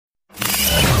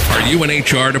Are you an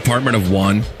HR department of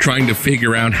one, trying to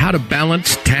figure out how to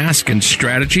balance task and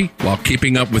strategy while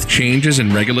keeping up with changes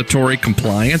in regulatory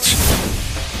compliance?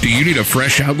 Do you need a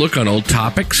fresh outlook on old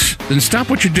topics? Then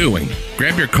stop what you're doing,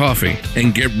 grab your coffee,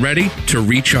 and get ready to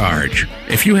recharge.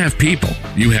 If you have people,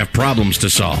 you have problems to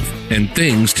solve and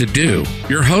things to do.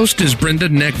 Your host is Brenda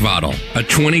Neckvattle, a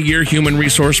 20-year human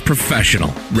resource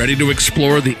professional, ready to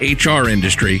explore the HR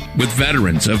industry with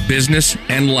veterans of business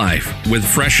and life with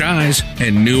fresh eyes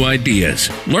and new ideas.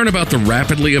 Learn about the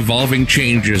rapidly evolving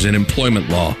changes in employment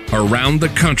law around the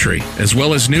country, as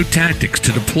well as new tactics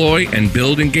to deploy and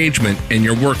build engagement in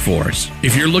your workforce.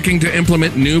 If you're looking to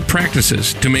implement new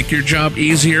practices to make your job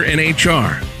easier in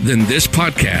HR, then this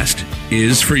podcast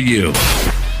is for you.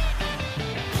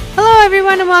 Hello,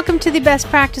 everyone, and welcome to the Best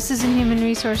Practices in Human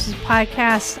Resources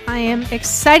podcast. I am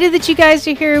excited that you guys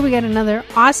are here. We got another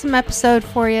awesome episode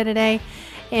for you today,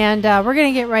 and we're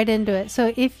going to get right into it.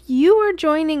 So if you are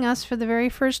joining us for the very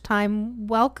first time,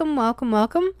 welcome.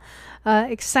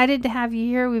 Excited to have you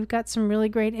here. We've got some really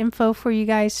great info for you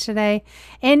guys today.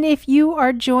 And if you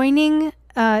are joining,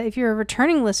 if you're a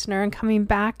returning listener and coming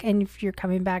back, and if you're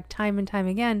coming back time and time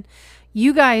again,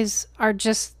 you guys are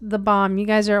just the bomb. You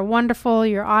guys are wonderful.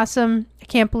 You're awesome. I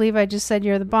can't believe I just said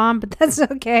you're the bomb, but that's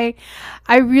okay.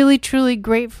 I really, truly,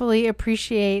 gratefully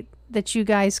appreciate that you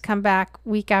guys come back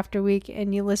week after week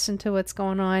and you listen to what's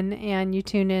going on and you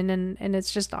tune in, and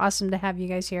it's just awesome to have you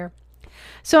guys here.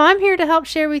 So I'm here to help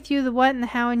share with you the what and the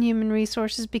how in human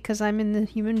resources because I'm in the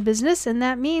human business, and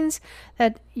that means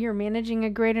that you're managing a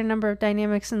greater number of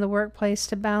dynamics in the workplace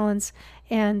to balance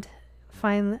and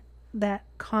find that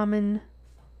common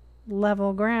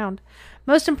level ground.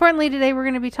 Most importantly, today we're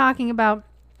going to be talking about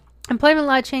employment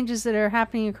law changes that are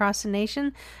happening across the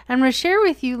nation. I'm going to share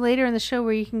with you later in the show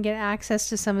where you can get access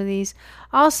to some of these.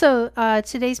 Also,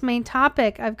 today's main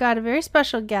topic, I've got a very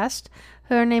special guest.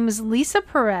 Her name is Lisa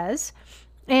Perez,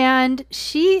 and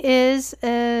she's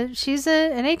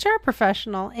an HR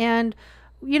professional. And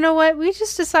you know what? We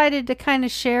just decided to kind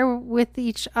of share with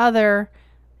each other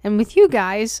and with you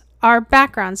guys our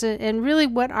backgrounds and really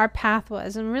what our path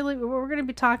was. And really what we're going to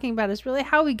be talking about is really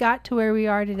how we got to where we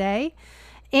are today,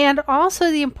 and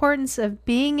also the importance of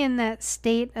being in that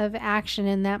state of action,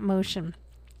 in that motion.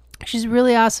 She's a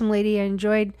really awesome lady.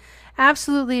 I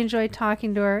absolutely enjoyed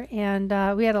talking to her, and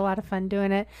we had a lot of fun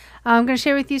doing it. I'm going to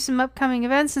share with you some upcoming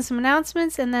events and some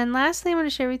announcements, and then lastly, I'm going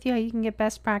to share with you how you can get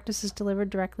best practices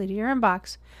delivered directly to your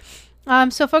inbox.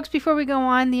 So folks, before we go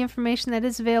on, the information that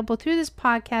is available through this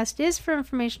podcast is for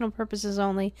informational purposes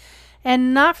only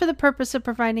and not for the purpose of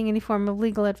providing any form of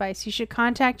legal advice. You should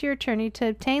contact your attorney to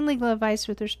obtain legal advice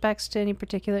with respects to any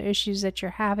particular issues that you're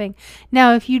having.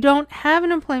 Now, if you don't have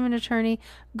an employment attorney,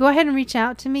 go ahead and reach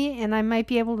out to me, and I might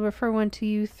be able to refer one to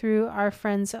you through our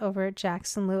friends over at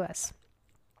Jackson Lewis.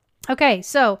 Okay,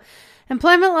 so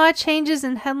employment law changes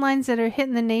and headlines that are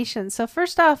hitting the nation. So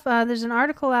first off, there's an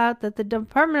article out that the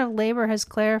Department of Labor has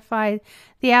clarified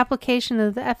the application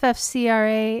of the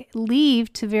FFCRA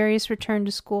leave to various return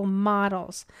to school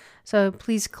models. So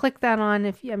please click that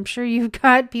on. I'm sure you've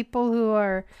got people who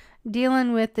are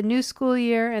dealing with the new school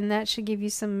year, and that should give you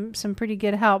some pretty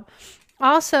good help.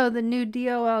 Also, the new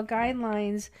DOL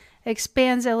guidelines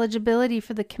expands eligibility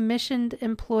for the commissioned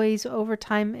employees'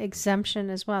 overtime exemption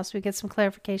as well. So we get some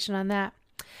clarification on that.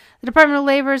 The Department of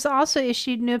Labor has also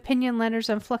issued new opinion letters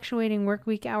on fluctuating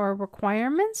workweek hour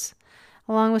requirements,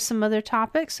 along with some other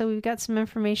topics. So we've got some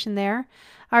information there.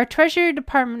 Our Treasury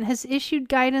Department has issued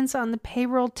guidance on the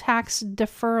payroll tax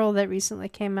deferral that recently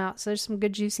came out. So there's some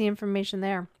good juicy information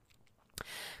there.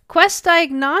 Quest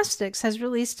Diagnostics has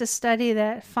released a study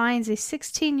that finds a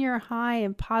 16-year high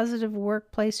in positive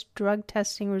workplace drug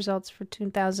testing results for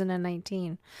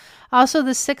 2019. Also,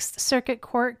 the Sixth Circuit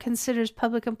Court considers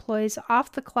public employees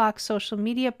off-the-clock social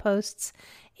media posts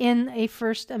in a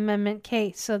First Amendment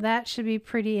case. So that should be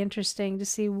pretty interesting to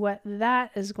see what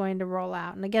that is going to roll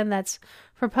out. And again, that's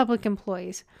for public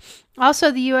employees.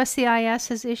 Also, the USCIS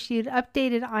has issued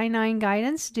updated I-9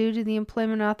 guidance due to the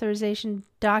employment authorization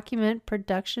document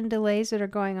production delays that are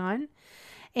going on.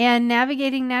 And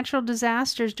navigating natural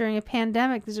disasters during a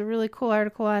pandemic. There's a really cool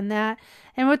article on that.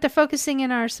 And what they're focusing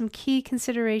in are some key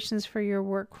considerations for your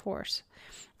workforce.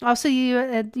 Also,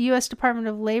 the U.S. Department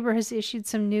of Labor has issued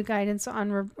some new guidance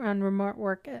on remote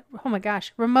work. Oh my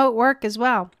gosh, remote work as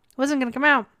well. It wasn't going to come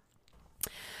out.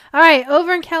 All right,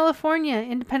 over in California,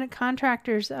 independent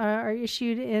contractors are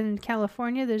issued in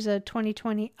California. There's a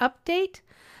 2020 update.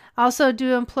 Also,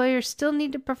 do employers still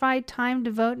need to provide time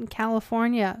to vote in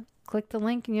California? Click the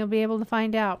link and you'll be able to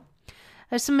find out.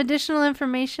 There's some additional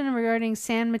information regarding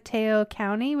San Mateo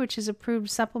County, which has approved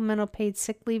supplemental paid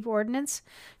sick leave ordinance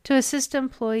to assist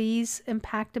employees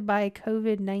impacted by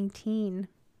COVID-19.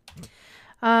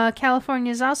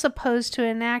 California is also posed to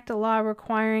enact a law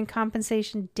requiring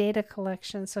compensation data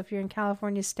collection. So if you're in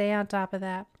California, stay on top of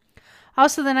that.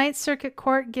 Also, the Ninth Circuit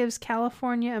Court gives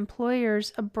California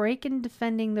employers a break in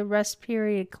defending the rest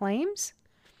period claims.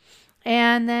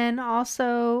 And then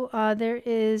also there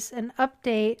is an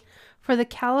update for the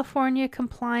California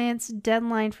compliance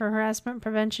deadline for harassment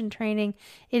prevention training.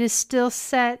 It is still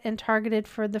set and targeted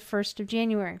for the 1st of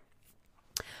January.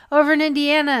 Over in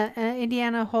Indiana,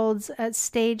 Indiana holds at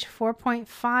stage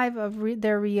 4.5 of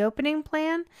their reopening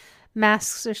plan.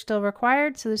 Masks are still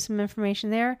required, so there's some information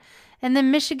there. And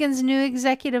then Michigan's new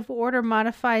executive order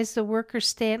modifies the workers'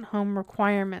 stay-at-home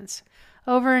requirements.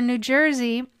 Over in New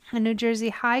Jersey, the New Jersey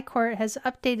High Court has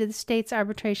updated the state's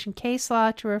arbitration case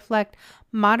law to reflect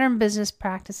modern business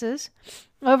practices.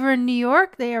 Over in New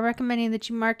York, they are recommending that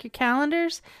you mark your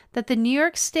calendars that the New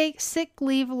York State sick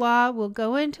leave law will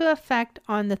go into effect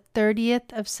on the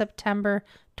 30th of September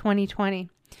 2020.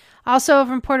 Also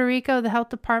over in Puerto Rico, the health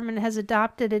department has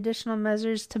adopted additional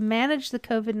measures to manage the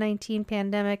COVID-19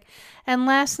 pandemic. And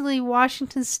lastly,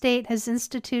 Washington State has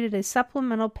instituted a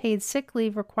supplemental paid sick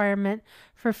leave requirement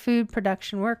for food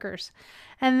production workers.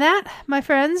 And that, my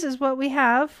friends, is what we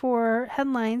have for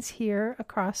headlines here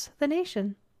across the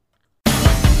nation.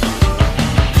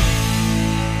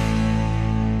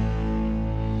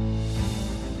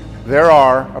 There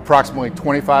are approximately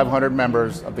 2,500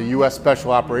 members of the U.S. Special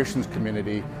Operations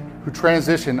Community who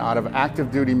transition out of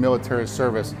active duty military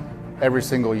service every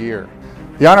single year.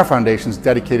 The Honor Foundation has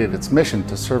dedicated its mission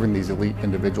to serving these elite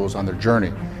individuals on their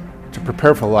journey to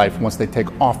prepare for life once they take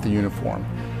off the uniform.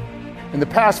 In the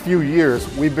past few years,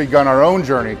 we've begun our own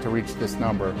journey to reach this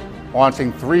number,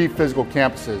 launching 3 physical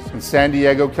campuses in San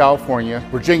Diego, California,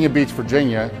 Virginia Beach,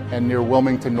 Virginia, and near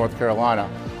Wilmington, North Carolina,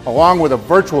 along with a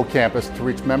virtual campus to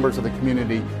reach members of the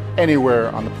community anywhere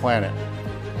on the planet.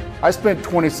 I spent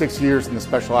 26 years in the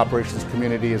Special Operations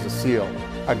community as a SEAL.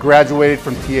 I graduated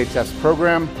from THF's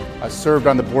program, I served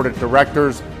on the board of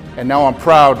directors, and now I'm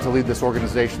proud to lead this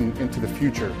organization into the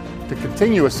future to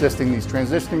continue assisting these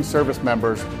transitioning service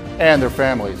members and their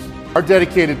families. Our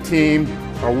dedicated team,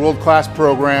 our world-class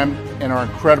program, and our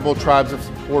incredible tribes of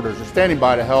supporters are standing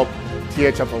by to help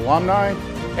THF alumni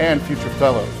and future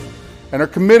fellows, and are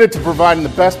committed to providing the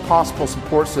best possible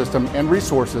support system and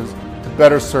resources to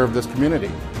better serve this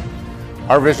community.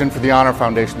 Our vision for the Honor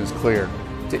Foundation is clear: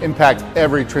 to impact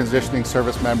every transitioning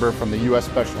service member from the U.S.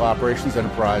 Special Operations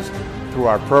Enterprise through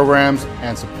our programs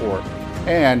and support,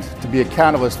 and to be a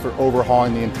catalyst for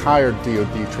overhauling the entire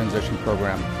DoD transition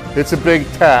program. It's a big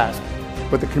task,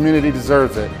 but the community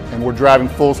deserves it, and we're driving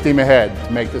full steam ahead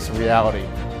to make this a reality.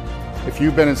 If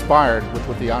you've been inspired with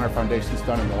what the Honor Foundation's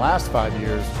done in the last 5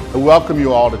 years, I welcome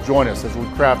you all to join us as we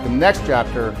craft the next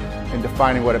chapter in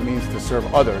defining what it means to serve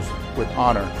others with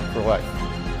honor for life.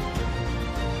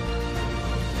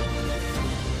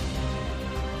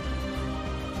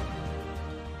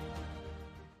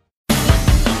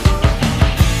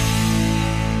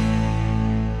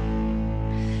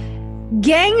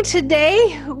 Gang,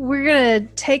 today we're going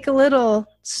to take a little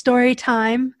story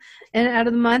time and out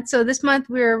of the month. So this month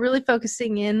we're really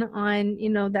focusing in on,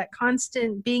 that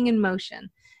constant being in motion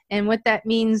and what that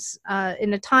means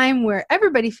in a time where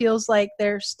everybody feels like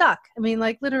they're stuck. I mean,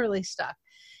 like literally stuck.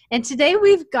 And today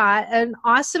we've got an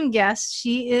awesome guest.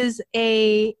 She is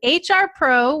a HR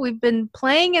pro. We've been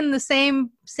playing in the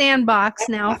same sandbox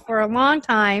now for a long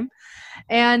time.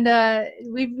 And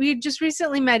we just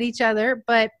recently met each other,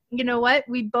 but you know what?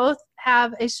 We both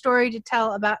have a story to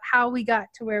tell about how we got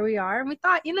to where we are. And we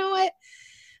thought, you know what?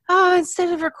 Oh,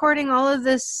 instead of recording all of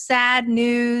this sad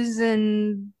news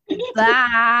and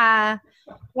blah,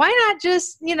 why not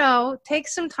just, take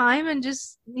some time and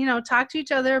just, talk to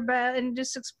each other about and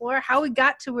just explore how we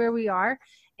got to where we are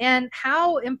and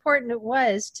how important it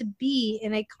was to be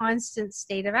in a constant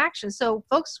state of action. So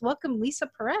folks, welcome Lisa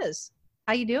Perez.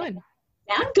 How you doing?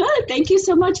 I'm good. Thank you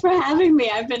so much for having me.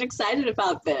 I've been excited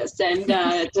about this, and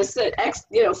just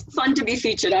fun to be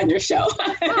featured on your show.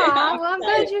 Oh, well, I'm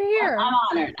glad you're here.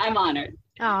 I'm honored.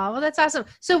 Oh, well, that's awesome.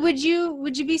 So would you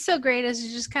be so great as to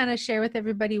just kind of share with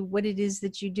everybody what it is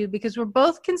that you do? Because we're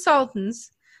both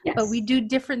consultants, yes, but we do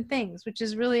different things, which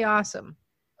is really awesome.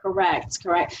 Correct.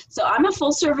 So I'm a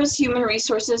full service human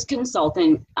resources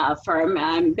consultant firm.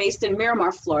 I'm based in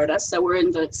Miramar, Florida. So we're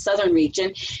in the southern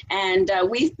region. And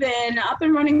we've been up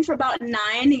and running for about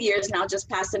 9 years now, just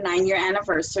past the 9-year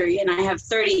anniversary. And I have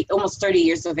almost 30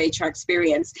 years of HR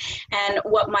experience. And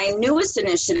what my newest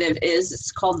initiative is,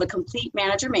 it's called the Complete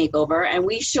Manager Makeover. And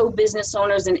we show business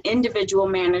owners and individual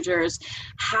managers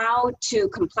how to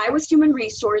comply with human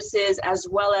resources as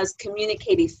well as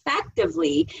communicate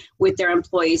effectively with their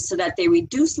employees, so that they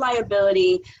reduce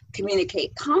liability,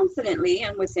 communicate confidently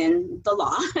and within the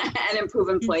law, and improve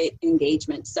employee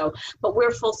engagement. So, but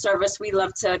we're full service. We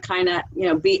love to kind of,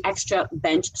 be extra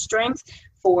bench strength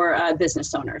for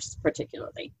business owners,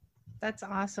 particularly. That's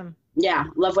awesome. Yeah,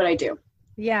 love what I do.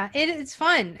 Yeah, it's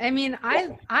fun. I mean,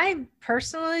 I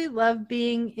personally love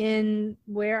being in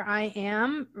where I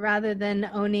am rather than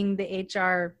owning the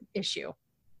HR issue.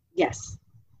 Yes.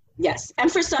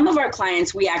 And for some of our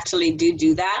clients, we actually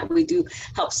do that. We do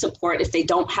help support if they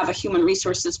don't have a human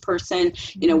resources person.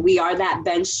 We are that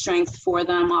bench strength for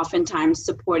them, oftentimes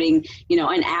supporting,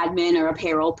 an admin or a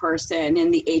payroll person in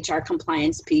the HR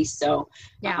compliance piece. So,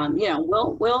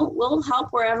 we'll help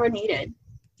wherever needed.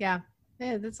 Yeah,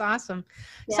 that's awesome.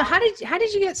 Yeah. So how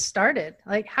did you get started?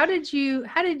 Like, how did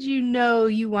you know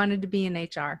you wanted to be in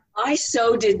HR? I was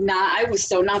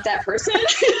so not that person.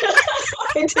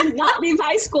 I did not leave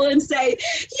high school and say,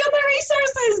 human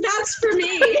resources, that's for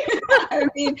me. I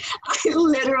mean, I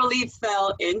literally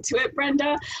fell into it,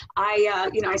 Brenda.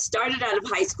 I started out of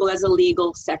high school as a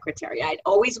legal secretary. I'd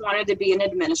always wanted to be an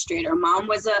administrator. Mom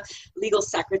was a legal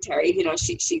secretary.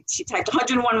 She typed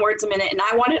 101 words a minute, and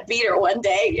I wanted to beat her one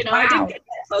day. Wow. I didn't get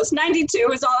that close. 92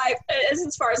 is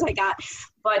as far as I got.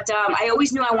 But I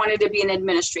always knew I wanted to be in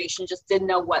administration, just didn't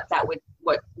know what that would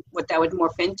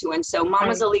morph into. And so Mom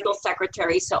was a legal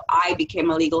secretary, so I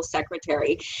became a legal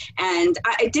secretary. And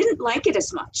I didn't like it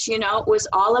as much. It was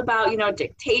all about,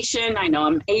 dictation. I know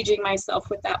I'm aging myself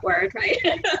with that word, right?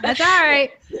 That's all right.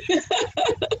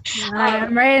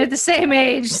 I'm right at the same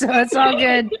age, so it's all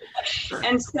good.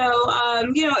 And so,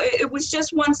 it was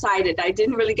just one-sided. I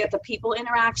didn't really get the people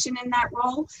interaction in that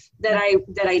role that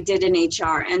I did in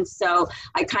HR. And so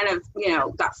I kind of,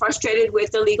 got frustrated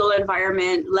with the legal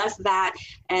environment, left that,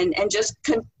 and just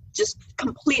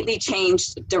completely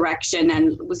changed direction,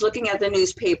 and was looking at the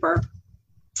newspaper.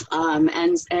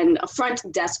 And a front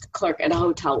desk clerk at a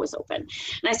hotel was open.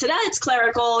 And I said, it's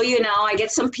clerical, I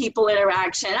get some people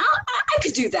interaction. I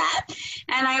could do that.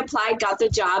 And I applied, got the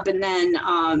job, and then,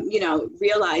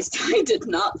 realized I did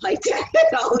not like that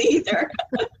at all either.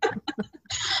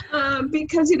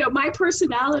 Because, my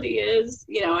personality is,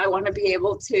 I want to be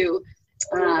able to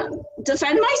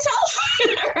defend myself,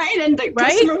 right? And the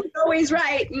customer was always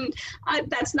right. And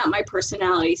that's not my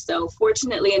personality. So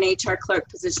fortunately, an HR clerk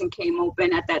position came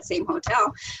open at that same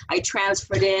hotel. I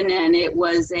transferred in, and it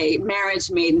was a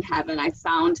marriage made in heaven. I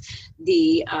found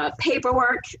the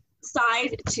paperwork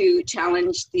side to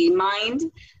challenge the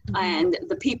mind, and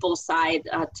the people side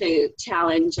to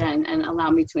challenge and allow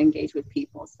me to engage with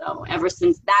people. So ever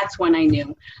since, that's when I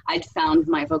knew I'd found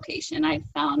my vocation. I'd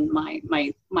found my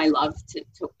love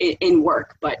in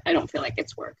work, but I don't feel like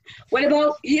it's work. What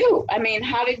about you? I mean,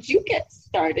 how did you get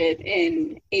started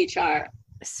in HR?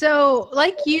 So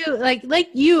like you,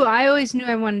 I always knew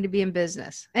I wanted to be in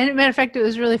business. And as a matter of fact, it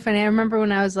was really funny. I remember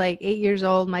when I was like 8 years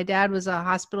old, my dad was a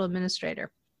hospital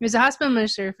administrator. He was a hospital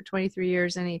administrator for 23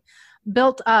 years, and he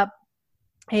built up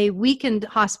a weekend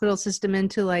hospital system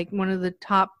into like one of the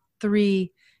top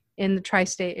 3 in the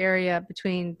tri-state area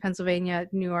between Pennsylvania,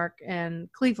 New York,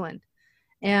 and Cleveland.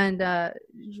 And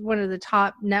one of the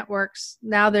top networks.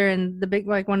 Now they're in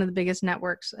one of the biggest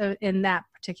networks in that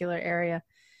particular area.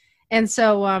 And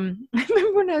so I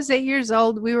remember when I was 8 years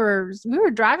old, we were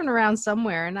driving around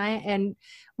somewhere, and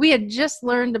we had just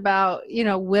learned about,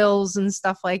 wills and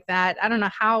stuff like that. I don't know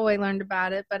how I learned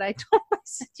about it, but I told him, I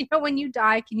said, when you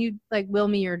die, can you will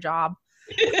me your job?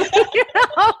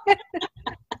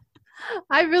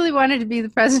 I really wanted to be the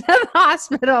president of the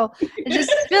hospital and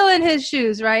just fill in his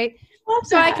shoes, right?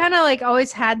 So I kind of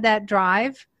always had that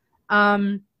drive.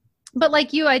 But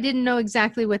like you, I didn't know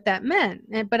exactly what that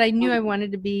meant, but I knew I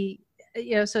wanted to be,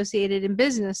 associated in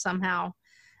business somehow.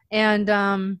 And,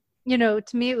 to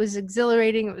me, it was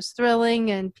exhilarating. It was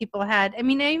thrilling. And people I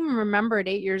even remember at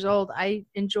 8 years old, I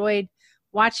enjoyed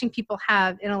watching people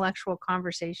have intellectual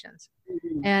conversations.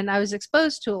 Mm-hmm. And I was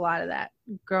exposed to a lot of that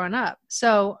growing up.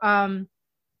 So,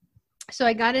 so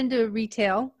I got into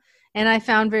retail. And I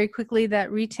found very quickly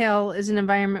that retail is an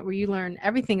environment where you learn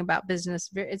everything about business.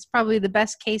 It's probably the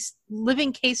best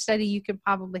living case study you could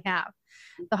probably have.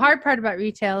 The hard part about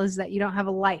retail is that you don't have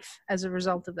a life as a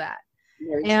result of that.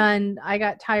 Very true. And I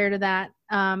got tired of that.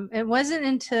 It wasn't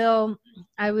until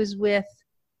I was with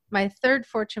my third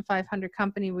Fortune 500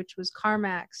 company, which was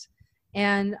CarMax,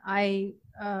 and I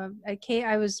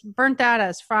was burnt out. I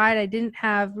was fried. I didn't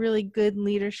have really good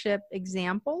leadership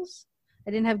examples.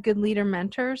 I didn't have good leader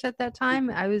mentors at that time.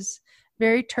 I was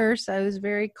very terse. I was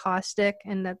very caustic,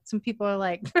 and that some people are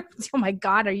like, "Oh my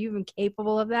God, are you even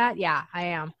capable of that?" Yeah, I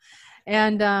am.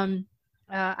 And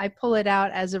I pull it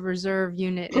out as a reserve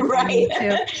unit. If I need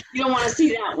to. You don't want to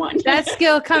see that one. That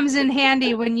skill comes in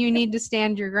handy when you need to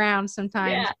stand your ground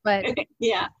sometimes. Yeah. But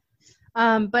Yeah.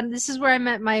 but this is where I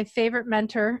met my favorite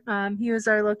mentor. He was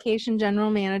our location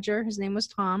general manager. His name was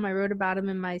Tom. I wrote about him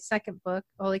in my second book,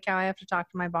 Holy Cow, I Have to Talk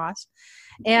to My Boss.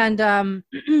 And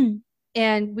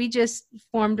and we just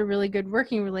formed a really good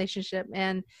working relationship.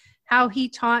 And how he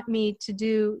taught me to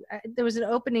do, there was an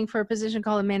opening for a position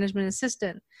called a management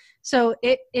assistant. So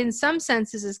it, in some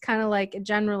senses, is kind of like a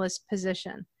generalist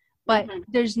position, but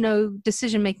there's no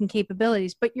decision-making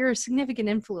capabilities, but you're a significant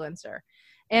influencer.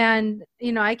 And,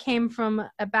 you know, I came from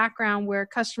a background where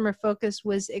customer focus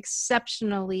was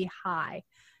exceptionally high.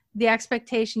 The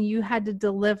expectation you had to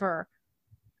deliver,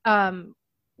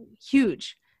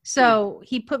 huge. So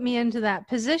he put me into that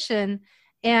position,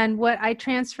 and what I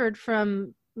transferred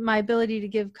from my ability to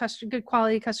give good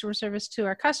quality customer service to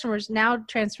our customers now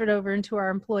transferred over into our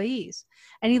employees,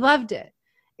 and he loved it.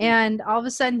 And all of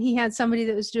a sudden he had somebody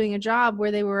that was doing a job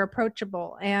where they were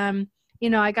approachable, and,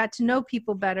 you know, I got to know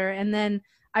people better. And then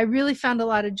I really found a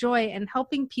lot of joy in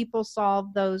helping people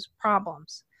solve those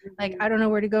problems. Like, I don't know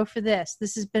where to go for this.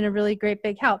 This has been a really great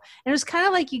big help. And it was kind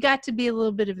of like you got to be a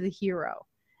little bit of the hero,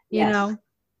 you know?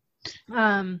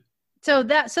 So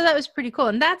that was pretty cool.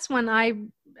 And that's when I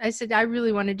said, I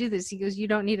really want to do this. He goes, you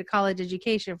don't need a college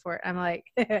education for it. I'm like,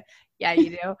 yeah,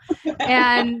 you do.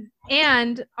 and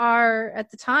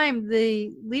at the time,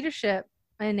 the leadership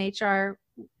in HR,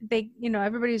 they, you know,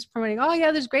 everybody was promoting, oh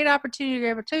yeah, there's great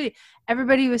opportunity.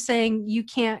 Everybody was saying, you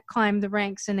can't climb the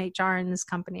ranks in HR in this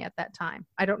company at that time.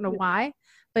 I don't know why,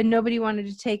 but nobody wanted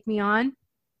to take me on.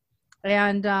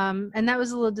 And that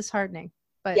was a little disheartening.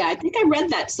 But yeah, I think I read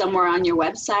that somewhere on your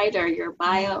website or your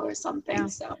bio or something. Yeah.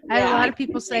 So I had a lot of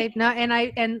people say no, and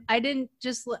I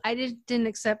didn't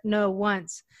accept no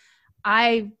once.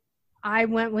 I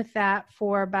went with that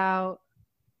for about,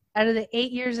 out of the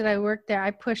 8 years that I worked there,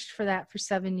 I pushed for that for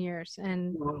 7 years.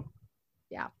 And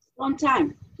yeah, long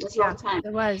time. That's a long time.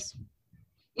 It was.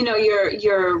 You know,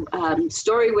 your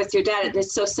story with your dad,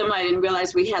 it's so similar. I didn't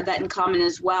realize we had that in common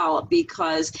as well,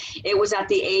 because it was at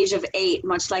the age of 8,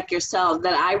 much like yourself,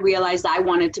 that I realized I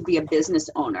wanted to be a business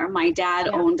owner. My dad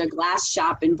owned a glass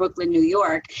shop in Brooklyn, New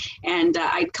York, and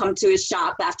I'd come to his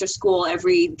shop after school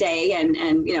every day,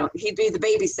 and you know, he'd be the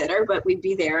babysitter, but we'd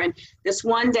be there. And this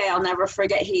one day, I'll never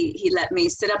forget, he let me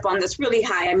sit up on this really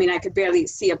high, I mean, I could barely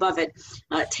see above it,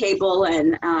 table,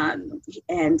 and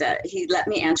he let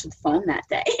me answer the phone that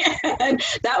day. And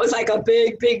that was like a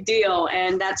big deal.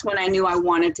 And that's when I knew I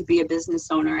wanted to be a business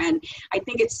owner. And I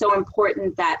think it's so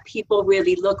important that people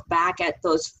really look back at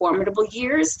those formidable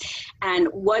years and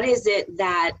what is it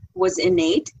that was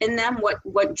innate in them,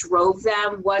 what drove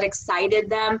them, what excited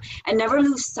them, and never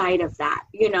lose sight of that,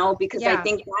 you know, because I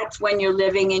think that's when you're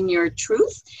living in your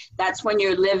truth. That's when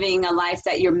you're living a life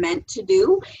that you're meant to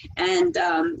do. And,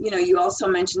 you know, you also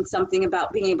mentioned something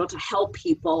about being able to help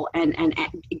people and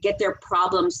get their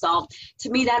problems solved. To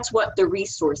me, that's what the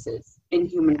resources in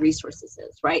human resources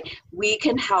is, right? We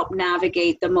can help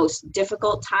navigate the most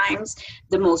difficult times,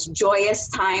 the most joyous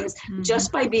times,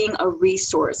 just by being a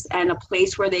resource and a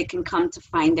place where they can come to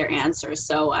find their answers.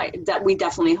 So we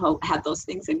definitely have those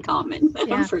things in common,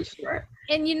 for sure.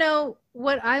 And you know,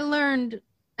 what I learned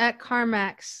at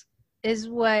CarMax is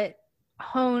what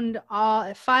honed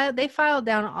they filed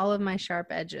down all of my sharp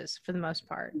edges for the most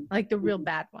part, like the real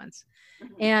bad ones.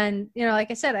 And, you know,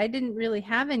 like I said, I didn't really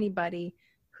have anybody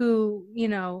who, you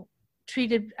know,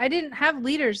 I didn't have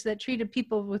leaders that treated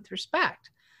people with respect.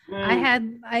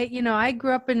 I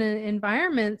grew up in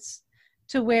environments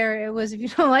to where it was, if you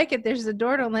don't like it, there's the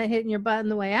door, don't let it hit in your butt on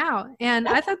the way out. And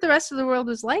I thought the rest of the world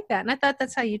was like that. And I thought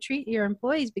that's how you treat your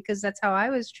employees, because that's how I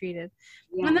was treated.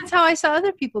 Yeah. And that's how I saw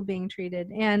other people being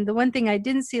treated. And the one thing I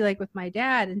didn't see, like with my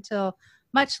dad until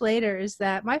much later, is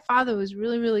that my father was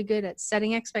really, really good at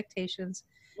setting expectations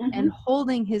and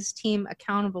holding his team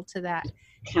accountable to that.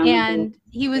 And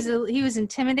he was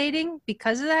intimidating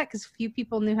because of that, because few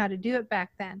people knew how to do it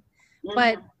back then.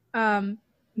 But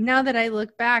now that I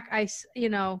look back, I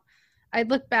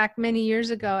look back many years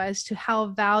ago as to how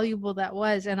valuable that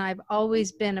was. And I've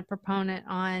always been a proponent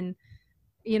on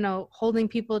holding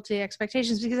people to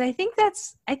expectations, because I think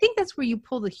that's where you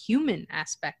pull the human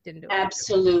aspect into it.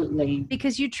 Absolutely.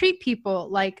 Because you treat people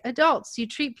like adults, you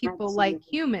treat people like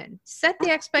human. Set the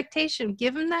expectation,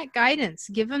 give them that guidance,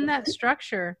 give them that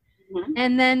structure. Mm-hmm.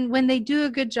 And then when they do a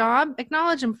good job,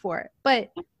 acknowledge them for it.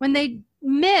 But when they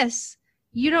miss,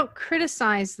 you don't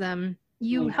criticize them.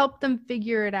 You help them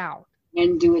figure it out.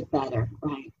 And do it better.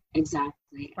 Right. Exactly.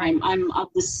 Right. I'm of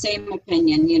the same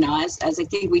opinion, as I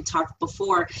think we talked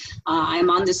before. I'm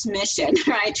on this mission,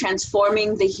 right?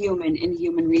 Transforming the human in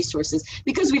human resources,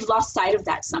 because we've lost sight of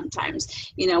that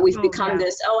sometimes. We've become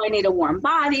this, I need a warm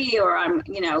body, or I'm,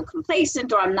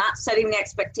 complacent, or I'm not setting the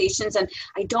expectations. And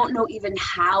I don't know even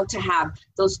how to have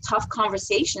those tough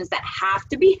conversations that have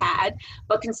to be had,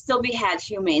 but can still be had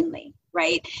humanely.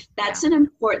 Right. That's an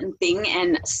important thing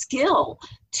and skill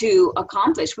to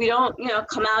accomplish. We don't,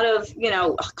 come out of,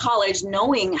 college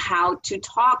knowing how to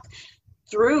talk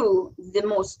through the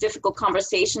most difficult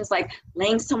conversations, like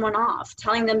laying someone off,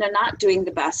 telling them they're not doing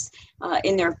the best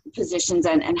in their positions,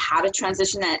 and how to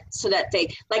transition that so that they,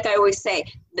 like I always say,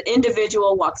 the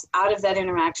individual walks out of that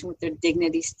interaction with their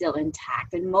dignity still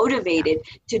intact and motivated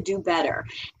to do better.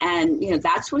 And,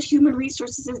 that's what human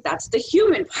resources is. That's the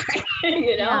human part,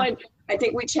 and I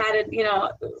think we chatted,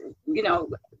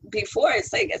 before.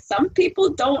 It's like some people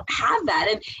don't have that,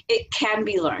 and it can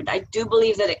be learned. I do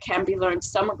believe that it can be learned.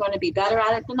 Some are going to be better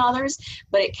at it than others,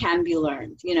 but it can be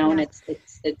learned, and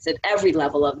it's at every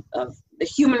level of the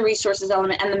human resources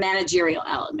element and the managerial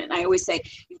element. I always say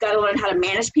you've got to learn how to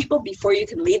manage people before you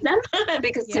can lead them,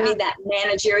 because to me that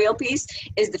managerial piece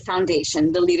is the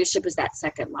foundation. The leadership is that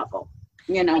second level.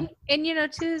 And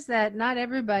too, is that not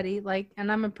everybody,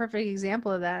 and I'm a perfect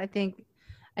example of that. I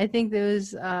think there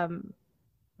was,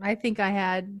 I think I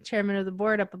had chairman of the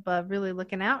board up above really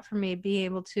looking out for me, being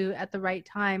able to, at the right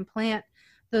time, plant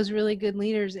those really good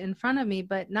leaders in front of me.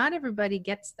 But not everybody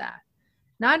gets that.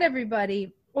 Not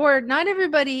everybody. One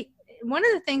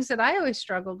of the things that I always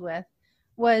struggled with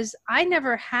was I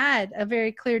never had a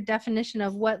very clear definition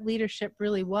of what leadership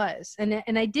really was. And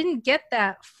I didn't get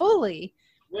that fully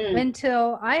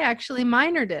until I actually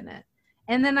minored in it.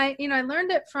 And then I learned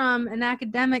it from an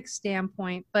academic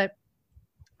standpoint, but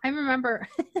I remember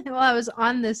while I was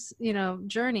on this,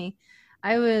 journey,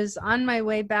 I was on my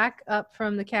way back up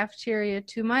from the cafeteria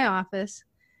to my office,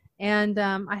 and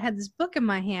I had this book in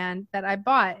my hand that I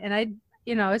bought, and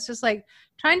it's just like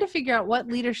trying to figure out what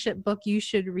leadership book you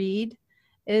should read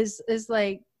is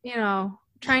like,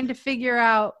 trying to figure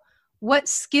out what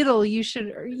Skittle you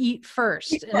should eat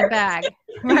first in a bag,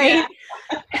 right?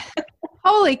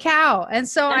 Holy cow. And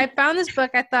so I found this book.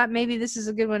 I thought maybe this is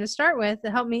a good one to start with to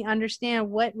help me understand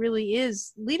what really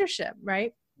is leadership,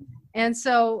 right? And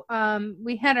so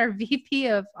we had our VP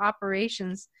of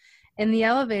operations in the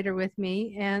elevator with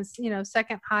me, and,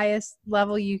 second highest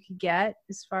level you could get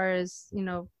as far as,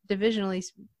 divisionally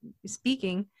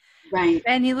speaking. Right.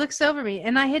 And he looks over me,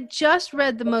 and I had just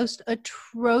read the most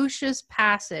atrocious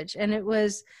passage. And it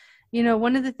was,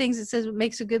 one of the things it says what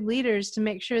makes a good leader is to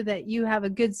make sure that you have a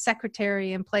good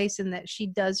secretary in place and that she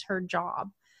does her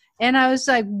job. And I was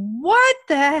like, what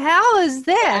the hell is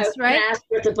this? I was right? Ask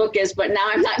what the book is, but now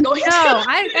I'm not going to. No,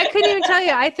 I couldn't even tell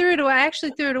you. I threw it away. I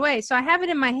actually threw it away. So I have it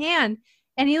in my hand,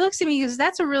 and he looks at me and goes,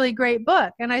 that's a really great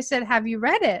book. And I said, have you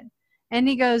read it? And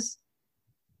he goes,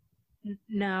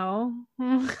 no.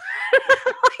 Like,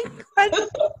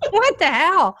 what the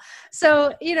hell?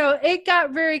 So, it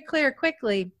got very clear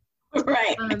quickly.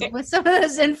 Right. With some of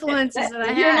those influences that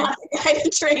I had. Not the guy to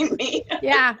train me.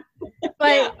 Yeah.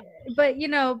 But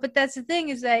that's the thing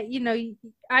is that,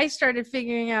 I started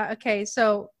figuring out, okay,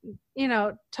 so,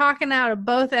 talking out of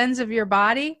both ends of your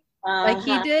body, like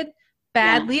he did,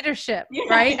 bad leadership,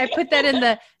 right? I put that in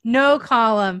the no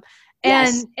column.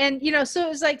 And so it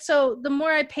was like, so the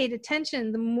more I paid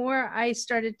attention, the more I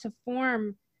started to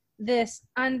form this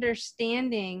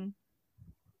understanding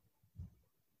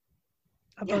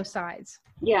of both sides.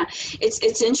 Yeah.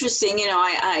 It's interesting.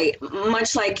 I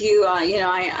much like you,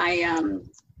 I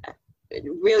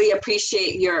really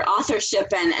appreciate your authorship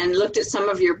and looked at some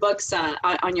of your books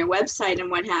on your website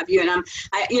and what have you. And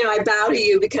I bow to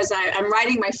you because I'm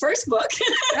writing my first book.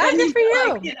 Good for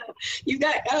you. You've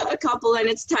got a couple, and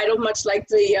it's titled much like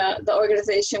the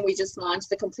organization we just launched,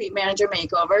 The Complete Manager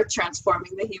Makeover,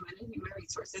 Transforming the Human and Human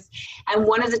Resources. And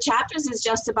one of the chapters is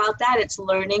just about that. It's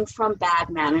learning from bad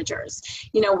managers.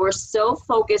 We're so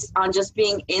focused on just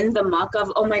being in the muck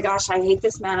of, oh my gosh, I hate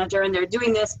this manager and they're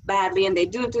doing this badly and they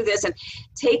do this. And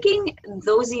taking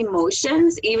those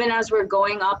emotions, even as we're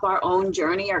going up our own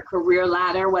journey, our career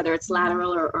ladder, whether it's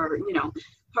lateral or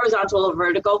horizontal or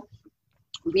vertical,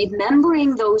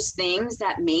 remembering those things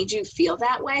that made you feel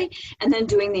that way, and then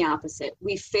doing the opposite.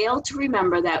 We fail to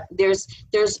remember that there's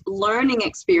learning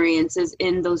experiences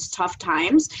in those tough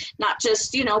times, not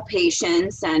just,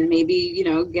 patience and maybe,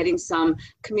 getting some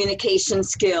communication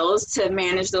skills to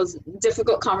manage those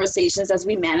difficult conversations as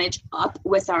we manage up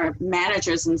with our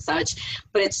managers and such.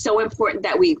 But it's so important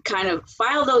that we kind of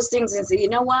file those things and say, you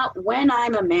know what, when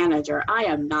I'm a manager, I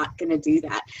am not going to do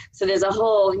that. So there's a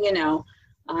whole,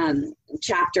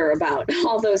 chapter about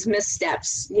all those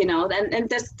missteps, and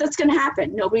that's going to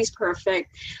happen. Nobody's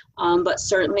perfect, but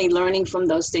certainly learning from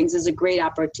those things is a great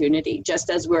opportunity. Just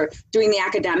as we're doing the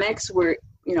academics,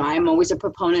 I'm always a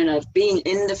proponent of being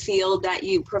in the field that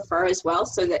you prefer as well,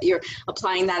 so that you're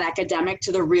applying that academic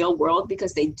to the real world,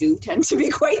 because they do tend to be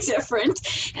quite different,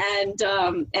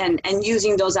 and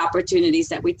using those opportunities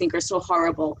that we think are so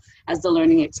horrible as the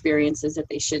learning experiences that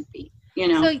they should be.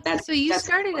 So you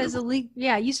started as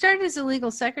a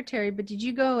legal secretary, but did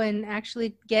you go and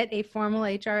actually get a formal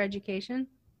HR education?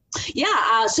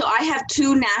 Yeah, so I have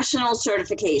 2 national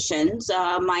certifications.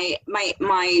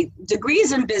 My degree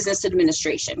is in business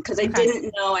administration, because I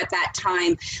didn't know at that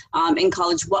time in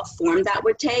college what form that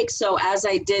would take. So as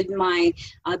I did my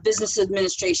business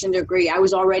administration degree, I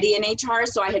was already in HR,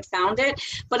 so I had found it.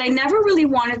 But I never really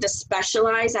wanted to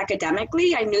specialize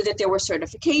academically. I knew that there were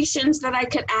certifications that I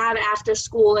could add after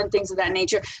school and things of that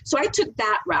nature. So I took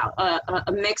that route,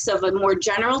 a mix of a more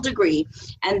general degree,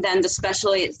 and then the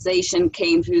specialization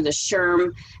came through the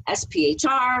SHRM,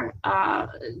 SPHR,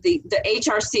 the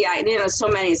HRCI, so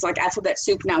many, it's like alphabet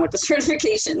soup now with the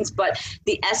certifications, but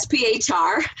the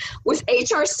SPHR with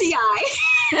HRCI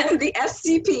and the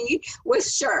SCP with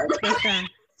SHRM. Okay.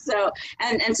 So,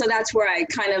 and so that's where I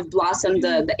kind of blossomed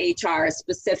the HR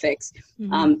specifics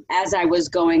as I was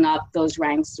going up those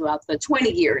ranks throughout the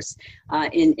 20 years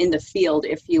in the field,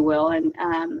 if you will, and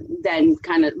then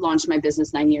kind of launched my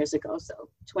business 9 years ago. So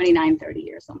 30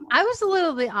 years almost. I was a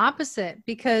little the opposite,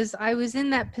 because I was in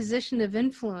that position of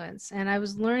influence, and I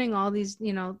was learning all these,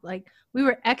 like we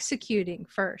were executing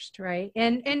first, right?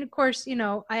 And of course,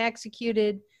 I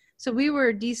executed. So we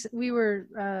were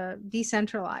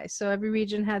decentralized. So every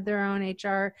region had their own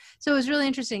HR. So it was really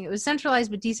interesting. It was centralized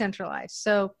but decentralized.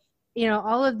 So,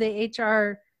 all of the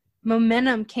HR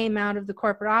momentum came out of the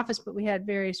corporate office, but we had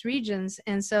various regions.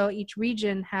 And so each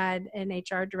region had an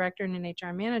HR director and an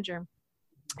HR manager.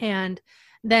 And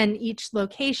then each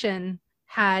location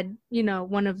had,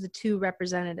 one of the 2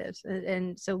 representatives.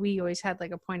 And so we always had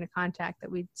like a point of contact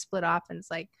that we'd split off, and it's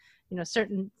like,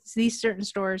 these certain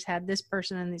stores had this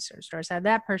person and these certain stores had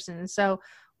that person. And so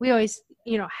we always,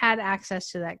 had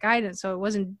access to that guidance. So it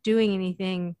wasn't doing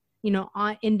anything,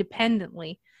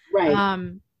 independently. Right.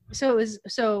 So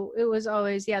it was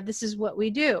always, this is what we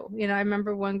do. I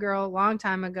remember one girl a long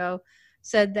time ago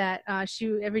said that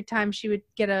every time she would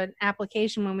get an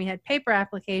application, when we had paper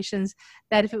applications,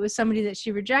 that if it was somebody that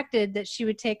she rejected, that she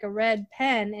would take a red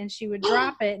pen and she would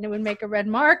drop it, and it would make a red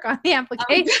mark on the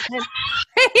application.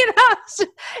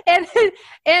 And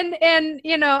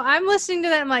I'm listening to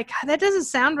that. I'm like, God, that doesn't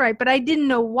sound right, but I didn't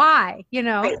know why,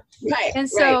 Right. And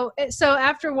so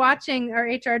after watching our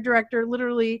HR director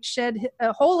literally shed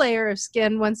a whole layer of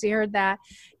skin once he heard that,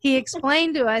 he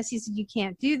explained to us, he said, you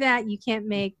can't do that. You can't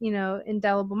make,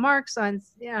 indelible marks on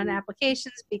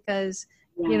applications, because,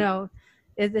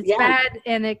 it's bad.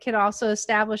 And it could also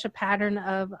establish a pattern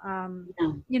of,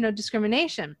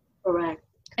 discrimination. Correct.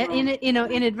 And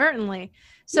inadvertently.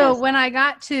 So when I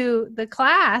got to the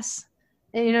class,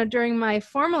 during my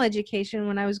formal education,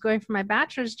 when I was going for my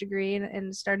bachelor's degree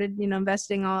and started,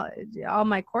 investing all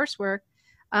my coursework,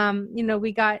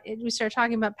 we started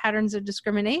talking about patterns of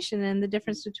discrimination and the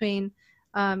difference between,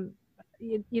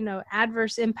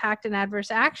 adverse impact and adverse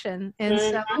action. And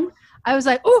so I was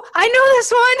like, oh, I know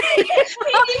this one. Pick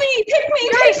me.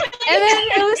 And then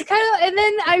it was and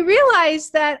then I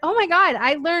realized that, oh my God,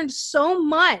 I learned so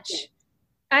much.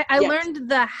 I learned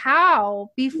the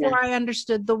how before I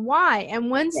understood the why. And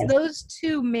once those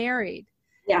 2 married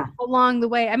along the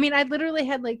way, I mean, I literally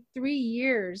had like 3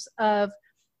 years of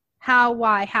how,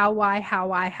 why,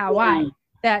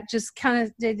 that just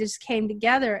they just came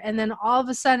together. And then all of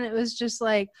a sudden it was just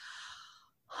like,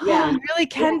 I really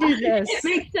can do this. It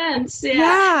makes sense.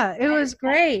 Yeah, it was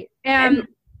great. And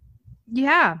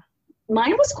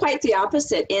mine was quite the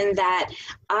opposite, in that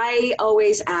I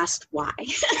always asked why.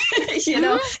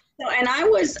 And I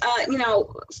was,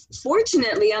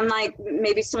 fortunately, unlike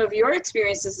maybe some of your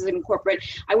experiences in corporate,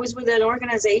 I was with an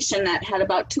organization that had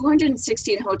about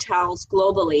 216 hotels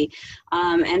globally.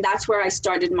 And that's where I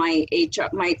started my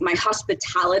HR, my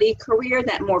hospitality career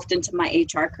that morphed into my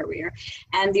HR career.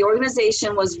 And the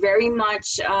organization was very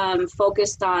much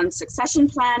focused on succession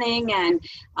planning and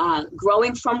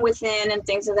growing from within and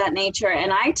things of that nature.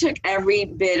 And I took every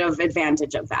bit of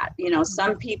advantage of that.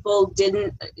 Some people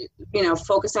didn't,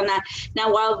 focus on that.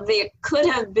 Now, while there could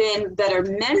have been better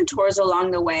mentors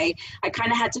along the way, I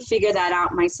kind of had to figure that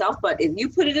out myself. But if you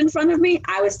put it in front of me,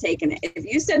 I was taking it. If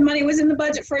you said money was in the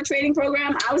budget for a training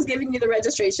program, I was giving you the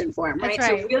registration form, right?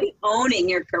 That's right. So really owning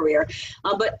your career.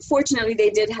 But fortunately, they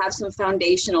did have some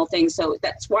foundational things. So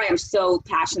that's why I'm so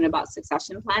passionate about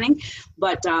succession planning.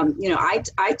 But, I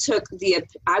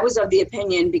was of the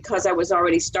opinion, because I was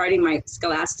already starting my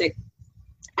scholastic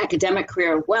academic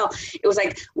career, it was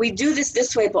like, we do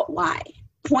this way, but why?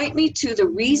 Point me to the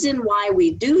reason why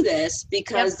we do this,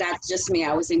 because that's just me.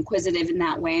 I was inquisitive in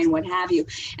that way and what have you.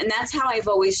 And that's how I've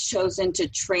always chosen to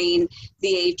train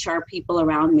the HR people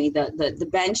around me, the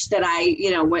bench that I,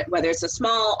 whether it's a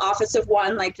small office of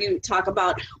one, like you talk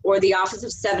about, or the office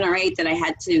of 7 or 8 that I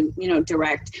had to,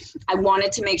 direct. I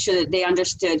wanted to make sure that they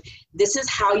understood, this is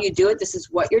how you do it. This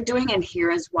is what you're doing. And here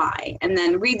is why. And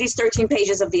then read these 13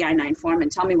 pages of the I-9 form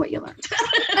and tell me what you learned.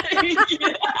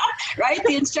 Right?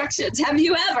 The instructions. Have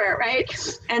you ever, right?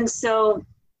 And so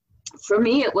for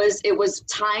me, it was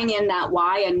tying in that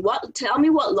why, and tell me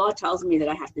what law tells me that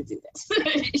I have to do this.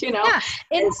 Yeah.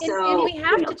 And we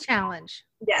have to challenge.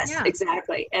 Yes,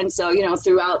 exactly. And so,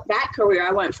 throughout that career,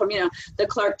 I went from, the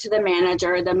clerk to the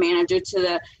manager to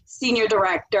the senior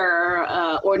director,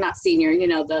 or not senior,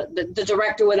 the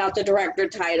director without the director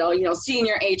title,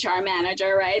 senior HR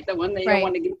manager, right? The one that you don't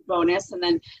want to give a bonus, and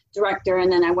then director.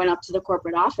 And then I went up to the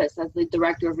corporate office as the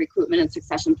director of recruitment and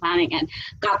succession planning, and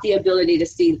got the ability to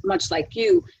see, much like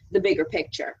you, the bigger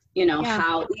picture,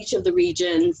 how each of the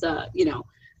regions,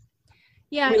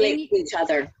 relate to each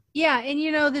other. Yeah. And,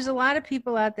 there's a lot of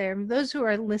people out there, those who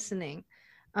are listening,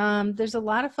 there's a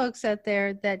lot of folks out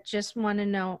there that just want to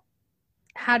know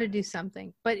how to do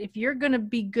something. But if you're going to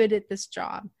be good at this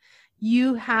job,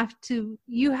 you have to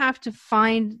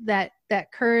find that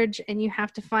courage, and you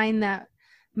have to find that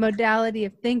modality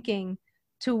of thinking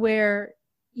to where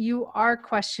you are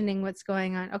questioning what's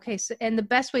going on. Okay. So, and the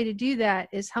best way to do that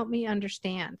is help me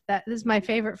understand. That this is my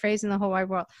favorite phrase in the whole wide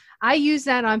world. I use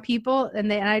that on people,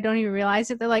 and I don't even realize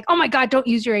it. They're like, "Oh my God, don't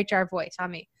use your HR voice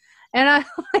on me." And I'm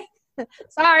like,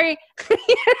 sorry, but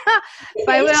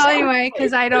I will anyway,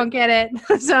 because I don't get it.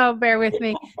 So bear with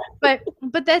me. But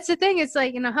that's the thing. It's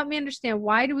like, help me understand,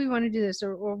 why do we want to do this,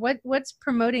 or what's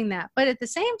promoting that? But at the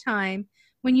same time,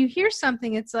 when you hear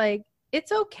something, it's like,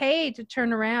 it's okay to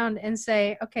turn around and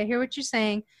say, okay, hear what you're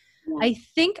saying. I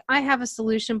think I have a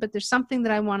solution, but there's something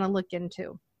that I want to look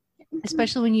into,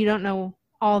 especially when you don't know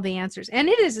all the answers. And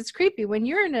it's creepy when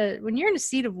you're in a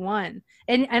seat of one,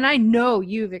 and I know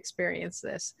you've experienced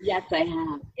this. Yes, I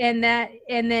have. And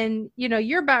then,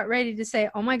 you're about ready to say,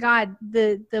 oh my God,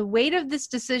 the weight of this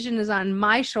decision is on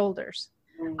my shoulders.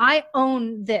 Right. I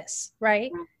own this,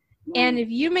 right? Right. And if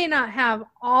you may not have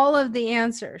all of the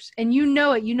answers, and you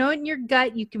know it in your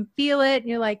gut, you can feel it, and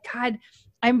you're like, God,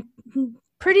 I'm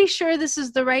pretty sure this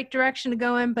is the right direction to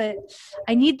go in, but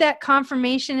I need that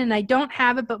confirmation and I don't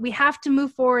have it, but we have to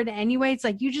move forward anyway. It's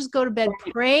like, you just go to bed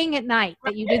praying at night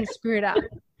that you didn't screw it up.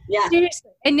 Yeah. Seriously.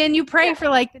 And then you pray for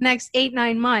like the next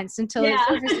 8-9 months until you're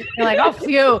like, oh,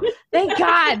 phew, thank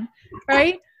God.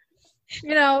 Right.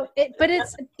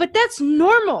 But that's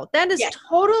normal. That is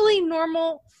totally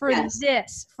normal for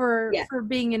for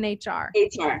being in HR.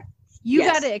 You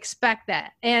got to expect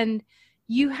that. And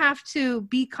you have to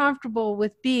be comfortable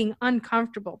with being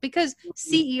uncomfortable, because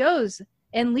CEOs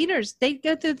and leaders, they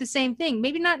go through the same thing.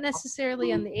 Maybe not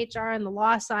necessarily on the HR and the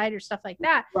law side or stuff like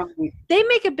that. Right. They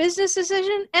make a business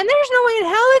decision, and there's no way in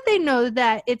hell that they know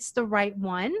that it's the right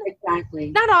one.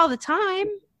 Exactly. Not all the time.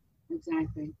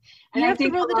 Exactly. And I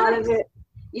think a lot of it,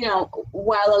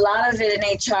 while a lot of it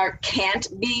in HR can't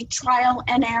be trial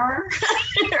and error,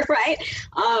 right?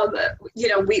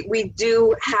 We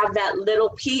do have that little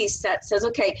piece that says,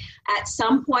 okay, at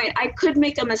some point I could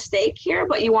make a mistake here,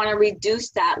 but you want to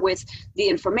reduce that with the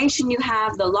information you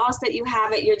have, the laws that you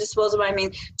have at your disposal. I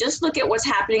mean, just look at what's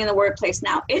happening in the workplace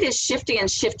now. It is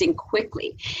shifting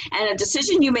quickly. And a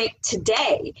decision you make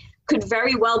today could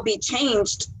very well be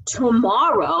changed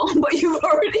tomorrow, but you've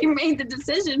already made the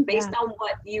decision based on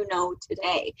what you know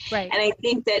today. Right. And I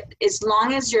think that as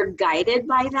long as you're guided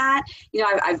by that, you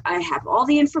know, I have all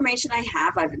the information I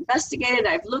have, I've investigated,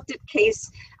 I've looked at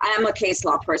case, I am a case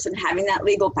law person, having that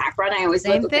legal background. I always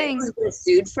look, okay, who's been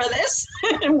sued for this?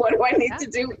 And what do I need to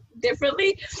do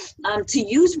differently? To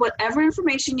use whatever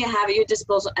information you have at your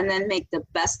disposal and then make the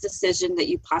best decision that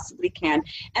you possibly can,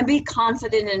 and be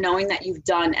confident in knowing that you've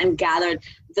done and gathered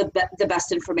the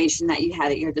best information that you had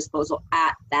at your disposal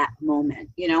at that moment,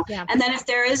 you know. And then if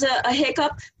there is a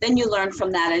hiccup, then you learn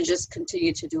from that and just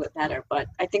continue to do it better. But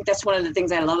I think that's one of the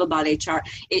things I love about HR.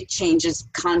 It changes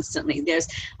constantly.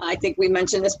 I think we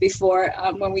mentioned this before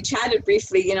when we chatted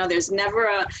briefly, you know, there's never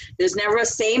a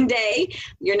same day.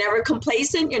 You're never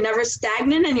complacent, you're never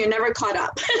stagnant, and you're never caught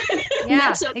up.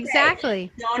 Yeah, okay.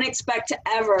 Exactly. Don't expect to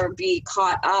ever be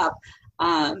caught up,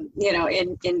 you know,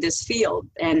 in this field.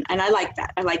 And I like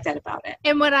that. I like that about it.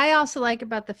 And what I also like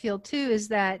about the field too, is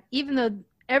that even though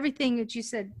everything that you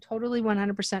said, totally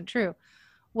 100% true,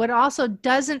 what also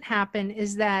doesn't happen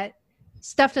is that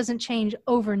stuff doesn't change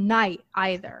overnight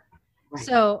either. Right.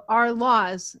 So our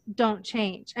laws don't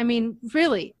change. I mean,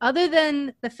 really, other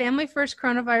than the Family First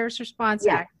Coronavirus Response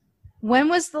Act, when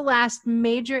was the last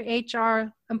major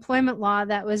HR employment law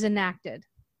that was enacted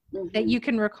that you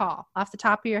can recall off the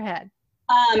top of your head?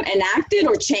 Enacted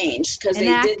or changed? Because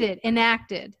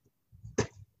Enacted.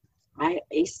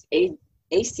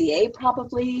 ACA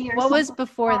probably. Or what was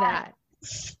before that?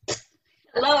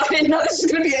 Hello, I didn't know this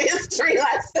was going to be a history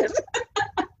lesson.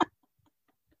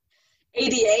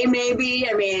 ADA maybe.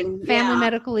 I mean, Family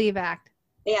Medical Leave Act.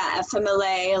 Yeah,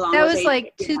 FMLA. Along that with was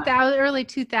like 2000, early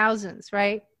 2000s,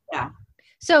 right? Yeah.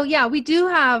 So yeah, we do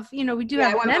have, you know, have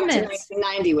I went amendments. Back to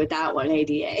 1990 with that one,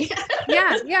 ADA.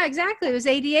 yeah, exactly. It was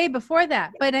ADA before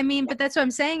that. But I mean, but that's what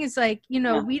I'm saying is like, you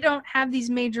know, we don't have these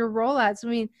major rollouts. I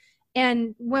mean,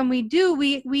 and when we do,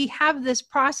 we have this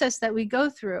process that we go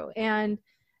through, and,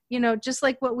 you know, just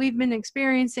like what we've been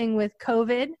experiencing with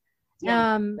COVID,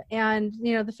 and,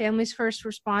 you know, the Families First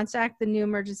Response Act, the new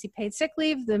emergency paid sick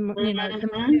leave, the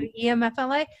new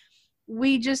EMFLA,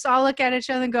 we just all look at each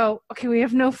other and go, okay, we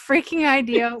have no freaking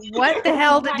idea what the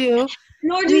hell to do.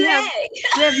 Nor do they.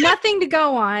 We have nothing to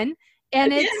go on.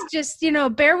 And it's just, you know,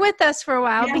 bear with us for a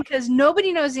while because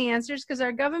nobody knows the answers, because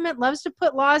our government loves to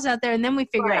put laws out there and then we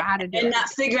figure out how to do it. And not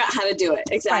figure out how to do it.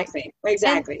 Exactly. Right.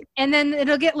 Exactly. And then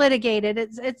it'll get litigated.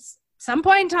 It's some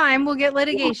point in time we'll get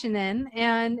litigation in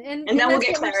and then we'll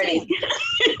get clarity.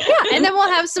 And then we'll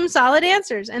have some solid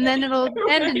answers, and then it'll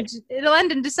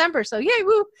end in December. So yay,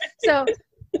 woo. So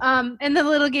and the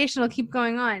litigation will keep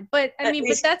going on. But I mean,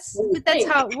 but that's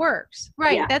how it works.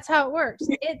 Right. Yeah. That's how it works.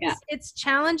 It's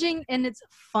challenging and it's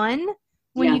fun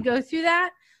when you go through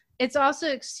that. It's also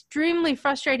extremely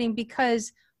frustrating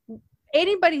because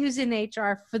anybody who's in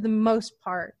HR, for the most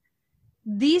part,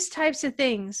 these types of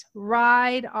things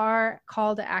ride our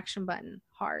call to action button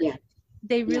hard. Yeah.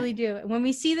 They really do. When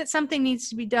we see that something needs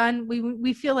to be done,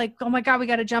 we feel like, oh my God, we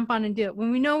got to jump on and do it.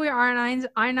 When we know our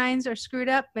I-9s are screwed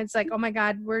up, it's like, oh my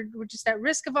God, we're just at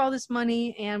risk of all this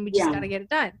money and we just got to get it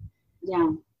done. Yeah.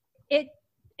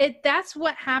 That's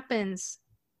what happens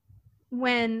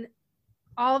when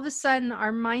all of a sudden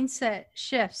our mindset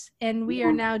shifts and we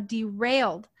are now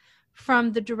derailed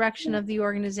from the direction of the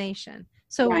organization.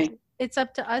 So it's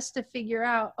up to us to figure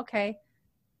out, okay,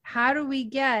 how do we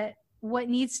get what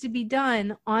needs to be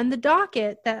done on the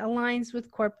docket that aligns with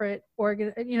corporate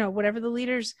whatever the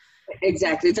leaders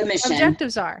the mission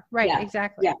objectives are. Right.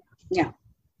 Exactly. Yeah.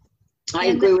 I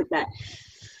agree with that.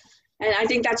 And I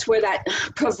think that's where that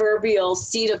proverbial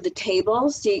seat at the table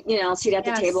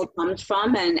comes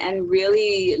from, and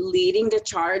really leading the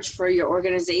charge for your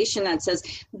organization that says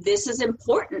this is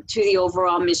important to the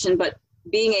overall mission, but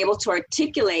being able to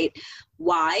articulate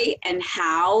why and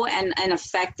how and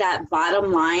affect that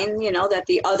bottom line, you know, that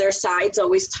the other sides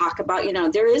always talk about. You know,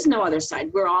 there is no other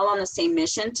side. We're all on the same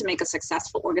mission to make a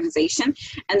successful organization,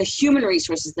 and the human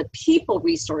resources, the people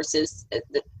resources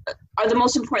are the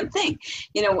most important thing.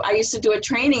 You know, I used to do a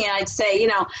training and I'd say, you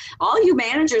know, all you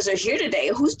managers are here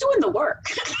today. Who's doing the work?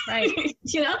 Right.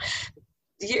 You know,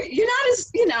 you're not as,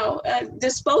 you know,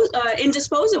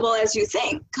 indisposable as you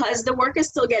think, because the work is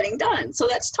still getting done. So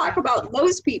let's talk about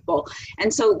those people.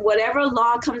 And so whatever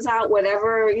law comes out,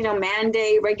 whatever, you know,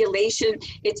 mandate, regulation,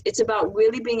 it's about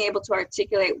really being able to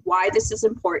articulate why this is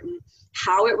important,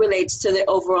 how it relates to the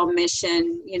overall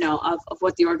mission, you know, of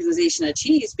what the organization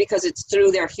achieves, because it's through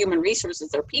their human resources,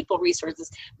 their people resources,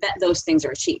 that those things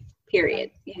are achieved, period.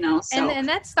 You know, so. And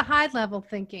that's the high level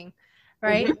thinking,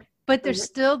 right? Mm-hmm. But there's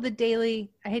still the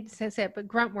daily, I hate to say it, but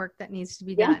grunt work that needs to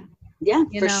be done. Yeah,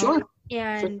 you for know? sure.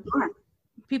 And For sure.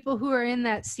 people who are in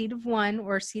that seat of one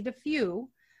or seat of few,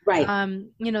 Right.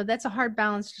 you know, that's a hard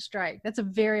balance to strike. That's a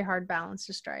very hard balance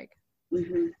to strike.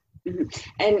 Mm-hmm.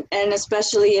 Mm-hmm. And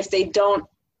especially if they don't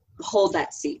hold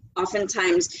that seat.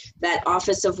 Oftentimes that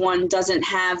office of one doesn't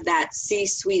have that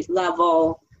C-suite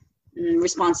level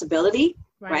responsibility,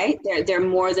 right? They're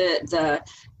more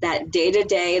that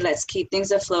day-to-day, let's keep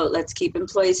things afloat, let's keep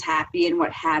employees happy and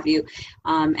what have you.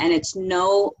 And it's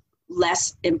no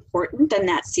less important than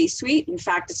that C-suite. In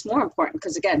fact, it's more important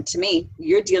because, again, to me,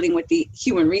 you're dealing with the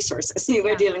human resources.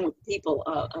 You're dealing with the people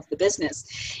of the business.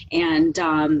 And,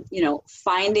 you know,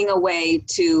 finding a way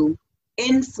to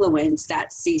influence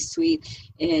that C-suite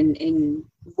in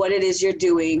what it is you're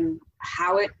doing,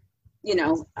 how it, you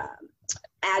know,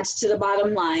 adds to the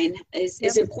bottom line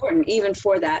is important, even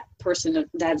for that person,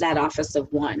 that office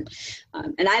of one.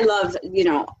 And I love, you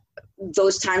know,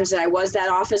 those times that I was that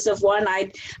office of one,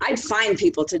 I'd find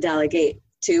people to delegate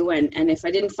to, and if I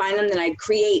didn't find them, then I'd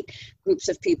create groups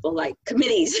of people, like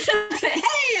committees. Hey,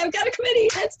 I've got a committee,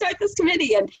 let's start this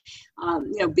committee. And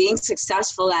you know, being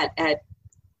successful at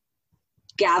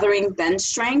gathering bench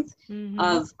strength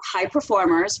of high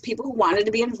performers, people who wanted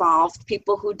to be involved,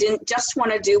 people who didn't just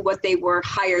want to do what they were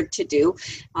hired to do,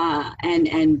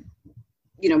 and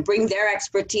you know, bring their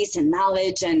expertise and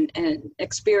knowledge and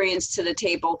experience to the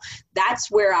table. That's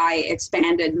where I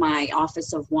expanded my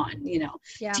office of one, you know,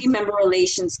 team member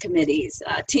relations committees,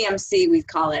 TMC, we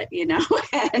call it, you know,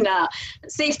 and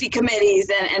safety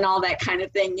committees and all that kind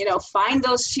of thing. You know, find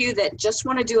those few that just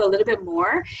want to do a little bit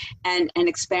more and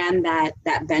expand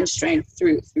that bench strength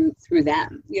through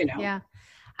them, you know. Yeah.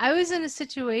 I was in a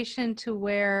situation to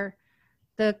where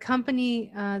the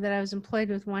company that I was employed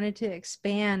with wanted to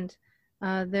expand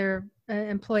their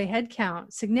employee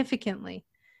headcount significantly.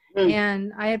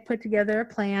 And I had put together a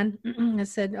plan. I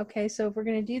said, okay, so if we're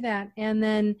going to do that. And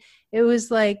then it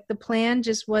was like the plan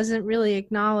just wasn't really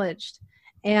acknowledged.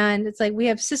 And it's like we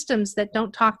have systems that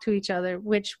don't talk to each other,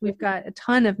 which we've got a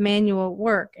ton of manual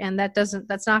work, and that's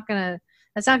not going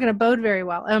to bode very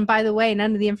well. And by the way,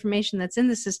 none of the information that's in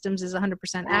the systems is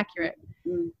 100% accurate.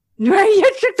 Right,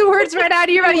 you took the words right out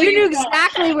of your mouth. You knew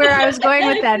exactly where I was going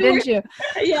with that, didn't you?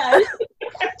 Yeah.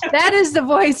 That is the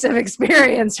voice of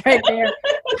experience right there.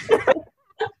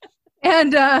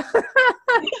 And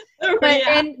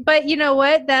but you know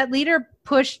what? That leader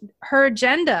pushed her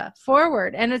agenda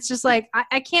forward, and it's just like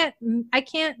I can't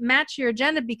match your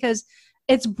agenda because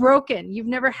it's broken. You've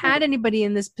never had anybody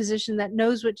in this position that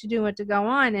knows what to do and what to go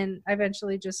on. And I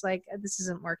eventually just like, this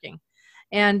isn't working.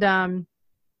 And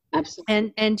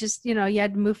absolutely. And just, you know, you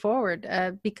had to move forward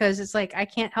because it's like, I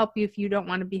can't help you if you don't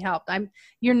want to be helped.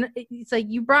 It's like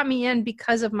you brought me in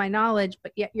because of my knowledge,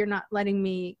 but yet you're not letting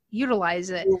me utilize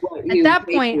it. At that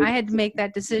point, I had to make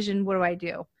that decision. What do I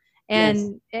do?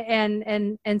 And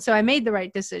so I made the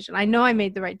right decision. I know I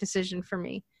made the right decision for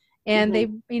me. And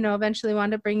they, you know, eventually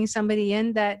wound up bringing somebody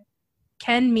in that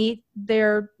can meet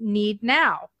their need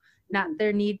now, not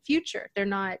their need future. They're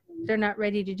not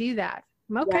ready to do that.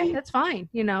 Okay, that's fine.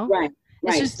 You know,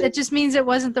 it just means it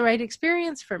wasn't the right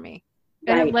experience for me,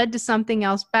 and it led to something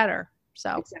else better.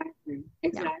 So exactly.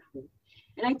 Yeah.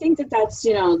 And I think that's,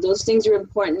 you know, those things are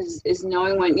important is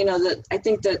knowing when, you know, I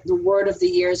think that the word of the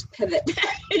year is pivot,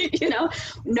 you know,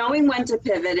 knowing when to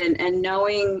pivot and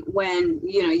knowing when,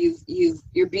 you know,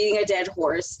 you're beating a dead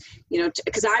horse, you know,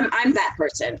 because I'm that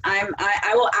person.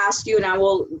 I will ask you and I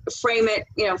will frame it,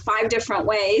 you know, 5 different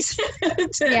ways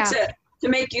to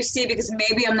make you see, because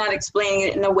maybe I'm not explaining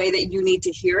it in a way that you need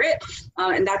to hear it.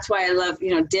 And that's why I love,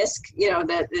 you know, DISC, you know,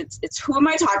 that it's who am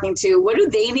I talking to? What do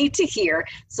they need to hear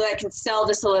so I can sell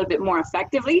this a little bit more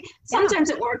effectively? Sometimes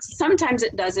it works, sometimes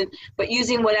it doesn't, but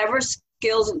using whatever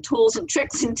skills and tools and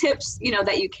tricks and tips, you know,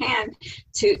 that you can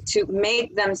to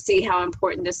make them see how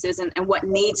important this is and what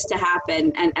needs to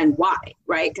happen and why,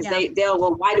 right? Because they'll,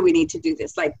 well, why do we need to do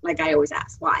this? Like I always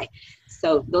ask, why?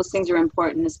 So those things are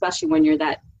important, especially when you're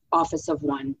that office of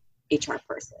one HR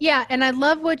person. Yeah. And I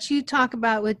love what you talk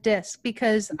about with DISC,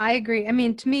 because I agree. I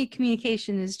mean, to me,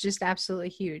 communication is just absolutely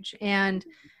huge. And,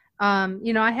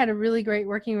 you know, I had a really great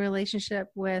working relationship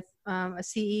with a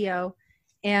CEO,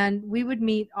 and we would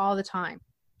meet all the time.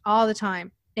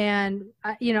 And,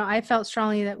 you know, I felt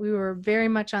strongly that we were very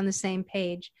much on the same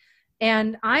page.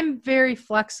 And I'm very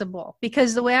flexible,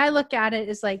 because the way I look at it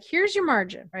is like, here's your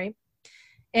margin, right?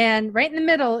 And right in the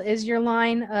middle is your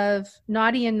line of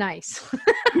naughty and nice.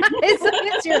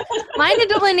 it's your line of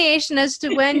delineation as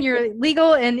to when you're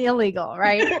legal and illegal,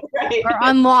 right? Or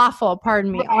unlawful,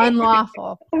 pardon me,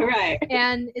 unlawful. Right.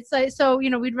 And it's like, so, you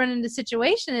know, we'd run into a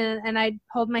situation and I'd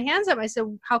hold my hands up. I said,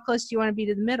 how close do you want to be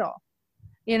to the middle?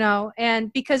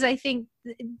 and because I think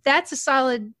that's a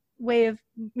solid way of,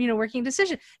 working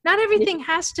decision. Not everything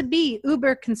has to be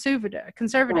uber conservative.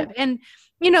 Right. And,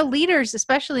 leaders,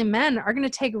 especially men, are going to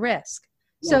take risk.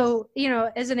 Yes. So,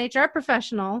 as an HR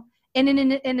professional and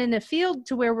in a field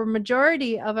to where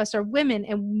majority of us are women,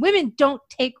 and women don't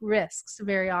take risks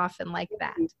very often like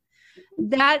that.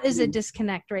 That is a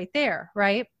disconnect right there.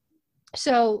 Right.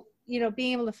 So,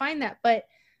 being able to find that, but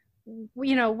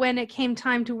when it came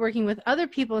time to working with other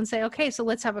people and say, okay, so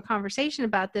let's have a conversation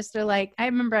about this. They're like, I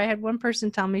remember I had one person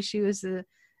tell me, she was a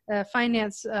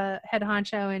finance head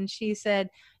honcho, and she said,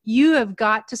 you have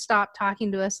got to stop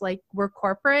talking to us like we're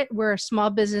corporate, we're a small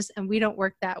business, and we don't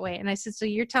work that way. And I said, so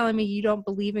you're telling me you don't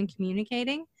believe in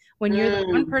communicating when you're the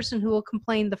one person who will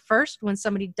complain the first when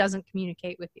somebody doesn't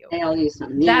communicate with you?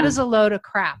 That is a load of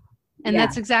crap. And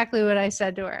that's exactly what I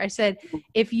said to her. I said,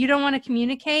 if you don't want to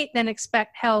communicate, then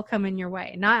expect hell coming your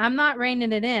way. I'm not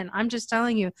reining it in. I'm just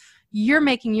telling you, you're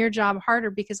making your job harder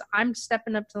because I'm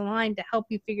stepping up to the line to help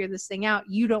you figure this thing out.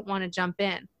 You don't want to jump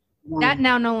in. That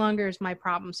now no longer is my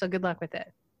problem. So good luck with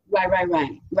it.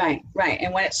 Right.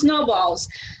 And when it snowballs,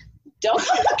 don't.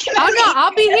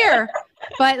 I'll be here.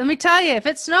 But let me tell you, if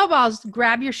it snowballs,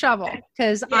 grab your shovel,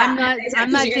 because I'm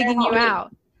not digging you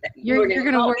out. You're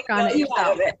going to work on it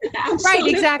yourself. Right,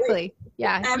 exactly.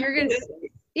 Yeah. You're going to,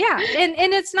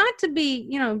 and it's not to be,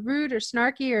 rude or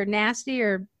snarky or nasty,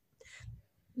 or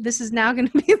this is now going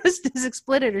to be listed as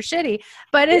explicit or shitty,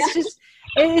 but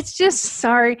it's just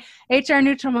sorry, HR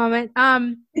neutral moment.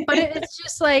 But it's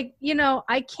just like,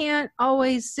 I can't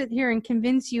always sit here and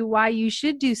convince you why you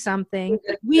should do something.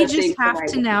 We just have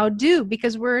to now do,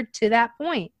 because we're to that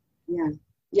point.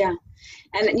 Yeah.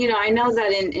 And, I know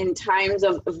that in times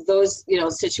of those,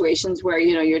 situations where,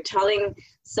 you're telling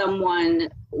someone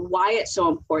why it's so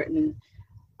important,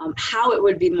 how it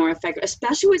would be more effective,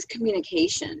 especially with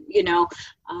communication,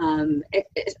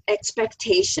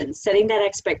 expectations, setting that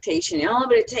expectation,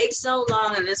 but it takes so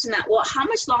long and this and that. Well, how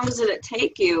much longer does it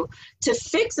take you to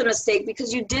fix a mistake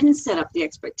because you didn't set up the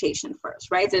expectation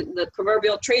first, right? The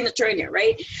proverbial train the trainer,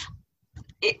 right?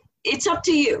 It's up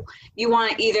to you. You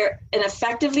want either an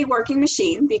effectively working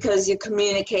machine because you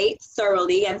communicate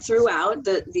thoroughly and throughout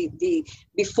the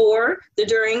before, the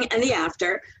during, and the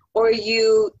after, or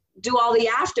you do all the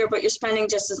after, but you're spending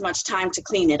just as much time to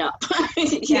clean it up,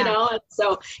 you know?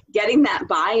 So getting that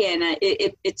buy-in,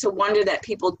 it's a wonder that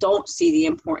people don't see the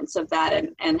importance of that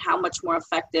and how much more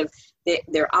effective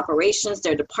their operations,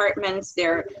 their departments,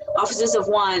 their offices of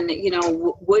one,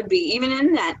 would be, even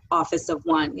in that office of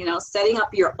one, setting up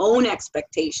your own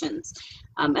expectations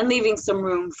and leaving some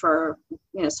room for,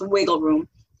 some wiggle room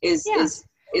is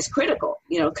critical.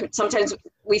 Sometimes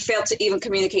we fail to even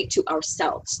communicate to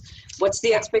ourselves. What's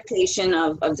the expectation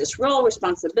of this role,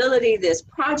 responsibility, this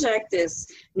project, this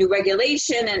new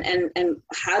regulation, and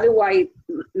how do I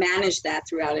manage that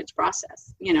throughout its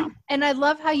process, And I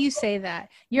love how you say that.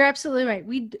 You're absolutely right.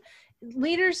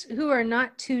 Leaders who are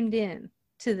not tuned in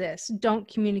to this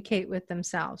don't communicate with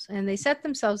themselves, and they set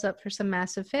themselves up for some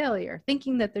massive failure,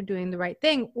 thinking that they're doing the right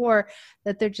thing or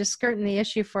that they're just skirting the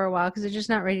issue for a while because they're just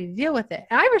not ready to deal with it.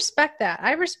 And I respect that.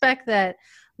 I respect that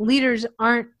leaders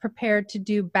aren't prepared to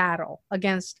do battle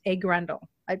against a Grendel.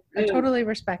 I totally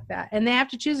respect that. And they have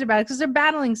to choose their battle because they're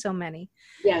battling so many.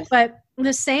 Yes. But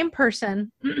the same person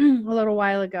a little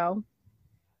while ago,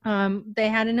 they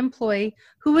had an employee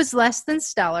who was less than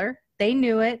stellar. They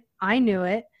knew it. I knew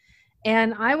it.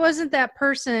 And I wasn't that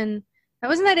person. I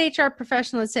wasn't that HR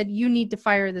professional that said, you need to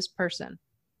fire this person.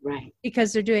 Right.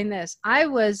 Because they're doing this. I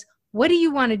was, what do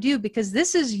you want to do? Because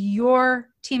this is your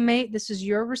teammate. This is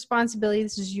your responsibility.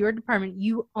 This is your department.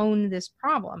 You own this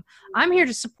problem. I'm here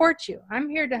to support you. I'm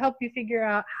here to help you figure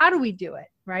out how do we do it.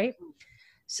 Right.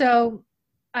 So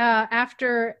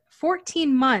after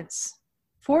 14 months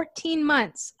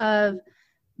of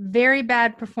very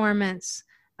bad performance,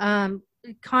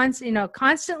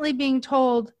 constantly being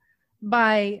told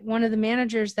by one of the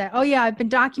managers that, oh yeah, I've been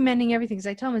documenting everything. Because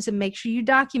I told him, I said, make sure you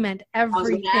document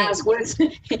everything.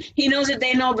 He knows that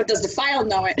they know, but does the file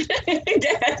know it?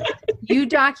 You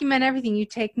document everything. You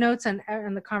take notes on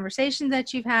the conversation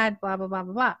that you've had, blah, blah, blah,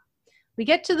 blah, blah. We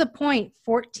get to the point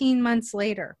 14 months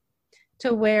later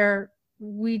to where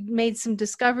we made some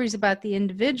discoveries about the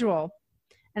individual.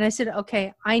 And I said,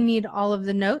 okay, I need all of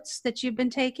the notes that you've been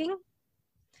taking.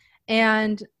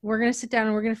 And we're going to sit down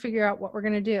and we're going to figure out what we're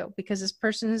going to do, because this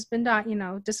person has been,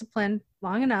 disciplined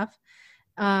long enough.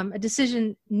 A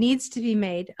decision needs to be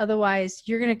made. Otherwise,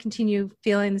 you're going to continue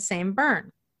feeling the same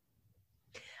burn.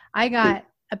 I got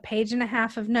a page and a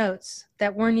half of notes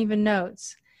that weren't even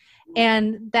notes.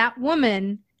 And that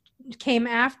woman came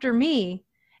after me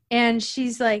and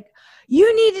she's like,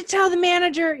 you need to tell the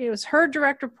manager, it was her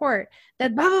direct report,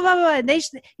 that blah, blah, blah, blah. And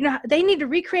they need to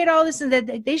recreate all this and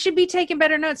that they should be taking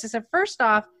better notes. I said, first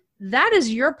off, that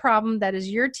is your problem. That is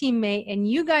your teammate. And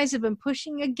you guys have been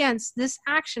pushing against this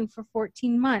action for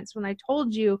 14 months when I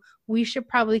told you we should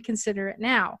probably consider it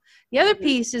now. The other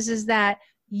piece is that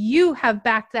you have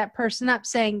backed that person up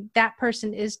saying that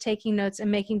person is taking notes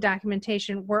and making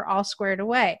documentation. We're all squared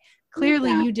away.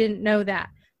 Clearly you didn't know that.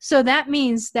 So that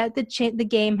means that the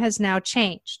game has now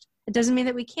changed. It doesn't mean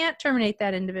that we can't terminate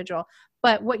that individual,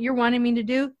 but what you're wanting me to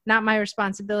do, not my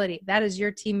responsibility. That is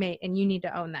your teammate and you need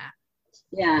to own that.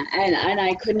 Yeah, and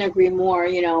I couldn't agree more.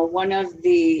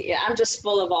 I'm just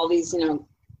full of all these,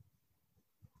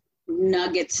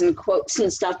 nuggets and quotes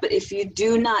and stuff, but if you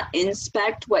do not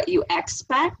inspect what you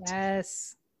expect,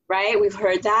 yes, right? We've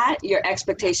heard that your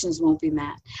expectations won't be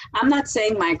met. I'm not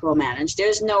saying micromanage.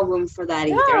 There's no room for that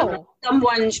either. No.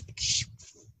 Someone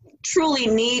truly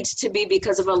needs to be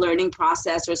because of a learning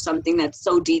process or something that's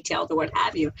so detailed or what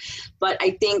have you. But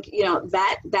I think,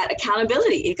 that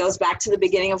accountability, it goes back to the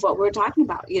beginning of what we were talking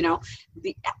about,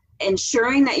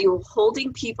 ensuring that you're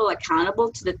holding people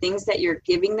accountable to the things that you're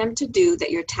giving them to do, that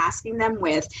you're tasking them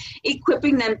with,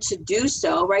 equipping them to do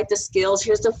so, right? The skills,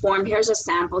 here's the form, here's a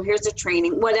sample, here's the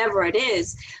training, whatever it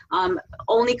is,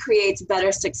 only creates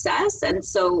better success. And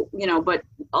so, but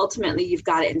ultimately you've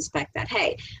got to inspect that.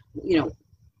 Hey,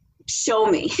 show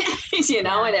me,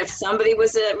 and if somebody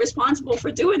was responsible for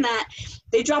doing that,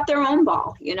 they dropped their own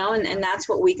ball, and that's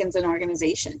what weakens an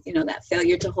organization, that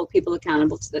failure to hold people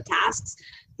accountable to the tasks,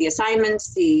 the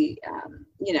assignments, the,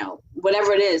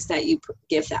 whatever it is that you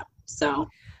give them. So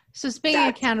speaking of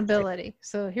accountability,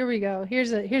 so here we go.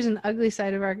 Here's an ugly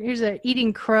side of here's an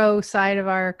eating crow side of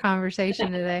our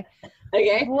conversation today.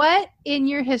 Okay. What in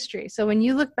your history? So when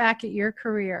you look back at your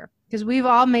career, because we've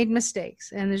all made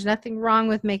mistakes and there's nothing wrong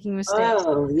with making mistakes.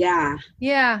 Oh, yeah.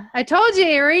 Yeah. I told you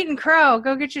were eating crow.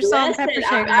 Go get your salt and pepper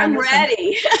shake. I'm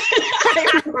ready.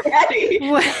 I'm ready.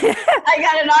 I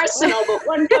got an arsenal, but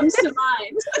one comes to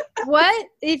mind. What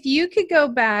if you could go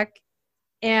back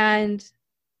and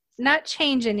not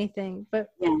change anything, but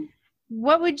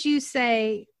what would you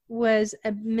say was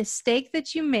a mistake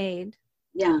that you made?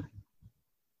 Yeah.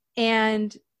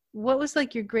 And what was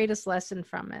like your greatest lesson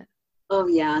from it? Oh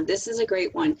yeah, this is a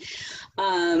great one.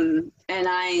 And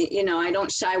I don't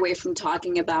shy away from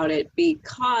talking about it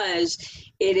because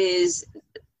it is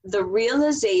the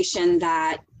realization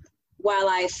that while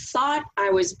I thought I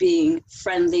was being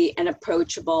friendly and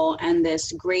approachable and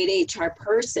this great HR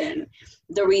person,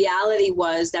 the reality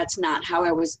was that's not how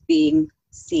I was being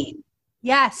seen.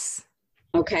 Yes.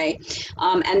 Okay.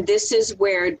 And this is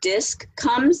where DISC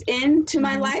comes into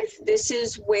my life. This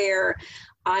is where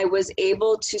I was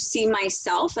able to see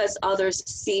myself as others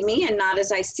see me and not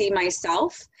as I see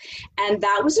myself. And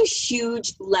that was a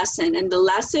huge lesson. And the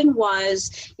lesson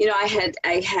was,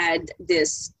 I had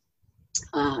this,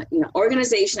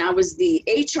 organization. I was the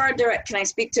HR director. Can I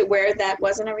speak to where that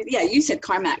was and everything? Yeah, you said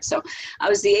Carmack. So I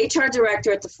was the HR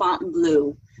director at the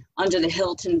Fontainebleau under the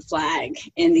Hilton flag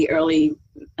in the early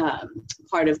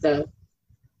part of the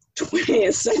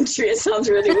 20th century. It sounds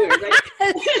really weird,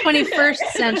 right? 21st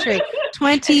century.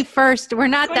 21st. We're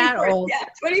not that old. Yeah,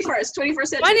 21st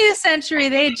century. 20th century.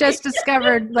 They had just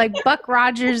discovered like Buck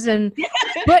Rogers and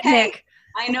Sputnik. Hey,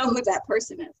 I know who that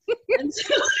person is. And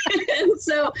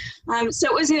so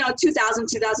it was, 2000,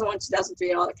 2001, 2003,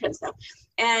 and all that kind of stuff.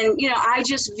 And, I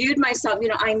just viewed myself,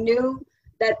 I knew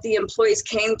that the employees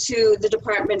came to the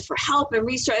department for help and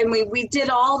research, and we did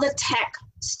all the tech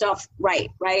stuff right.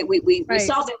 We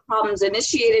solved their problems,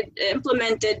 initiated,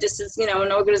 implemented. This is,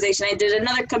 an organization. I did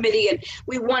another committee and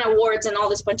we won awards and all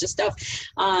this bunch of stuff.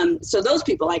 So those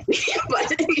people like me, but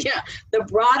the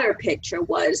broader picture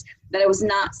was that I was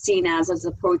not seen as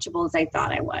approachable as I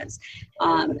thought I was.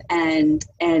 And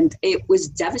it was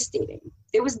devastating.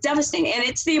 It was devastating. And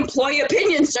it's the employee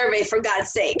opinion survey, for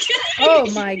God's sake.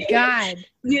 Oh my God.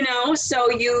 So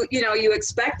you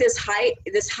expect this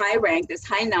high rank, this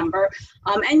high number.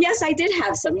 And yes, I did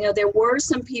have some, there were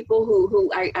some people who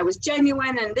I was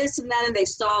genuine and this and that, and they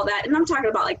saw that. And I'm talking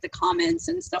about like the comments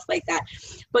and stuff like that.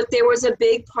 But there was a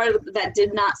big part of that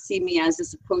did not see me as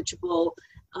this approachable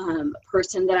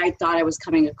person that I thought I was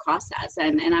coming across as.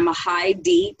 And I'm a high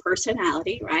D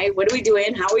personality, right? What are we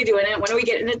doing? How are we doing it? When are we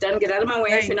getting it done? Get out of my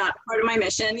way if you're not part of my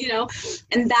mission,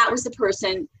 And that was the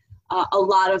person, a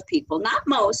lot of people, not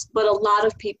most, but a lot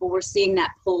of people were seeing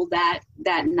that pull that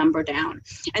number down.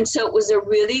 And so it was a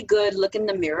really good look in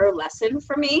the mirror lesson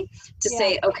for me to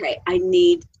say, okay, I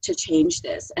need to change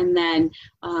this. And then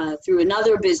through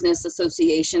another business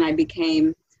association, I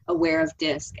became aware of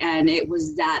DISC. And it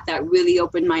was that really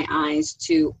opened my eyes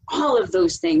to all of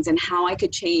those things and how I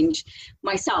could change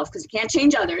myself, because you can't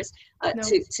change others, No.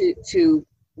 to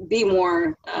be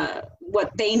more what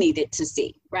they needed to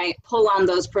see, right? Pull on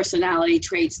those personality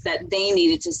traits that they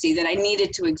needed to see, that I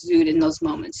needed to exude in those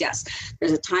moments. Yes,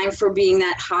 there's a time for being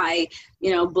that high,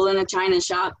 bull in a china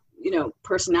shop,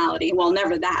 personality. Well,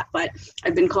 never that, but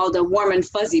I've been called a warm and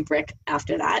fuzzy brick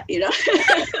after that,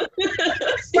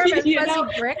 Warm and fuzzy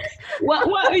brick.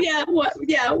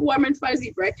 Warm and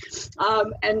fuzzy brick.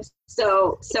 And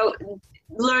so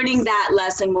learning that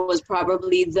lesson was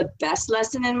probably the best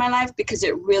lesson in my life, because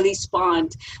it really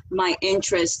spawned my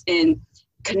interest in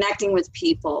connecting with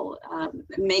people,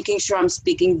 making sure I'm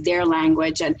speaking their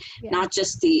language, and not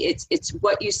just it's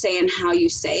what you say and how you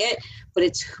say it, but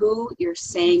it's who you're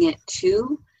saying it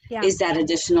to. Is that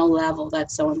additional level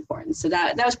that's so important. So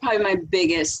that was probably my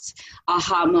biggest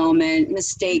aha moment,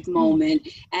 mistake moment.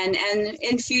 And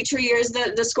in future years,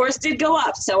 the scores did go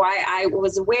up. So I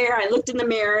was aware, I looked in the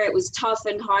mirror, it was tough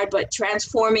and hard, but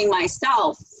transforming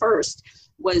myself first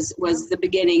was the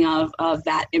beginning of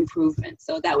that improvement.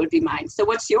 So that would be mine. So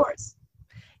what's yours?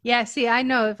 Yeah, see, I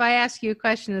know if I ask you a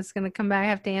question, it's going to come back. I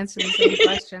have to answer the same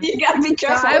question. You got to be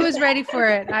careful. So I was ready for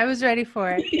it.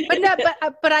 But no,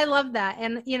 but I love that.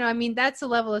 And, that's a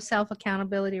level of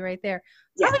self-accountability right there.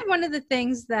 Yeah. Probably one of the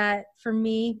things that for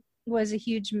me was a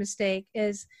huge mistake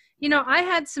is, I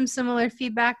had some similar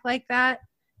feedback like that.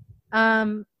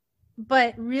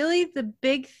 But really the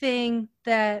big thing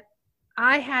that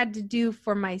I had to do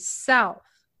for myself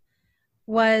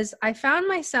was I found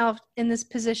myself in this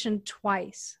position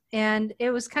twice. And it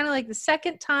was kind of like the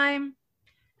second time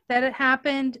that it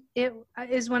happened, it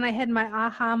is when I had my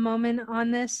aha moment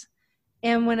on this.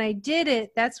 And when I did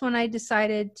it, that's when I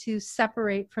decided to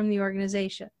separate from the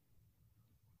organization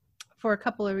for a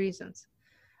couple of reasons.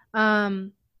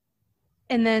 And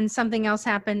then something else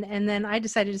happened, and then I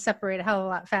decided to separate a hell of a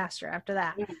lot faster after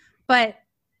that. Yeah. But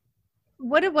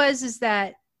what it was is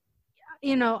that,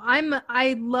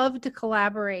 I love to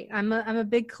collaborate. I'm a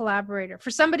big collaborator. For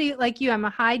somebody like you, I'm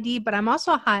a high D, but I'm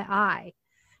also a high I,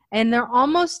 and they're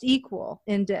almost equal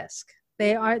in DISC.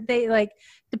 They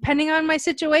depending on my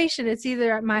situation, it's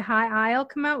either my high I will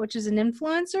come out, which is an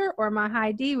influencer, or my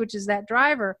high D, which is that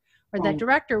driver or that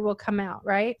director, will come out.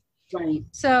 Right. Right.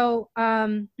 So,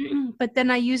 but then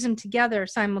I use them together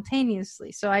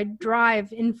simultaneously. So I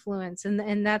drive influence,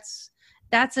 and that's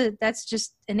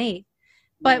just innate.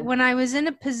 But when I was in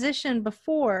a position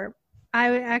before,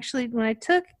 when I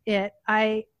took it,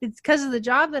 it's because of the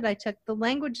job that I took, the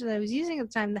language that I was using at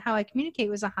the time, how I communicate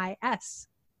was a high S.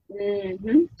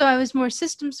 Mm-hmm. So I was more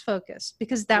systems focused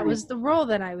because that was the role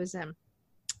that I was in.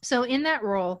 So in that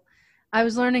role, I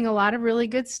was learning a lot of really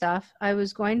good stuff. I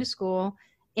was going to school,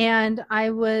 and I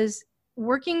was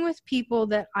working with people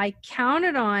that I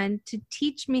counted on to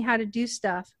teach me how to do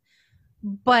stuff,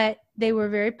 but they were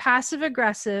very passive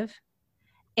aggressive.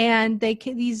 And I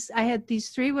had these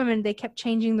three women, they kept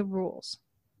changing the rules.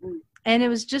 And it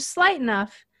was just slight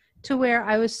enough to where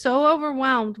I was so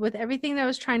overwhelmed with everything that I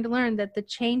was trying to learn that the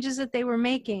changes that they were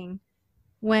making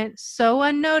went so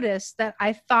unnoticed that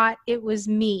I thought it was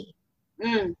me.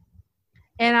 And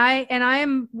I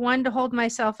am one to hold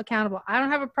myself accountable. I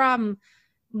don't have a problem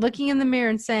looking in the mirror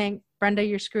and saying, Brenda,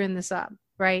 you're screwing this up,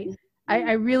 right?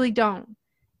 I really don't.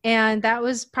 And that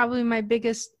was probably my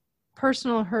biggest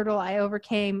personal hurdle I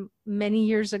overcame many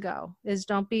years ago, is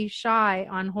don't be shy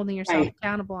on holding yourself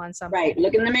accountable on something. Right.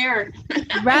 Look in the mirror.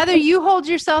 Rather you hold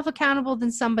yourself accountable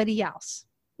than somebody else.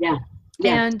 Yeah.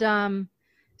 And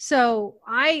so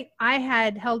I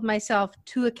had held myself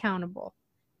too accountable,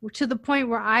 to the point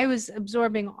where I was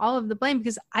absorbing all of the blame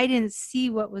because I didn't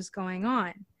see what was going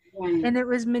on. Right. And it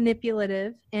was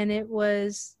manipulative, and it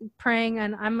was preying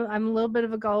on, I'm a little bit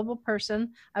of a gullible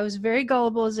person. I was very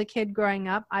gullible as a kid growing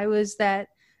up. I was that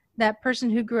person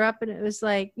who grew up and it was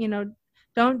like,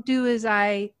 don't do as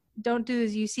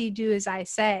you see, do as I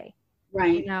say.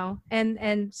 Right.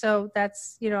 And so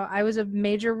that's, I was a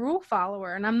major rule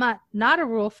follower, and I'm not a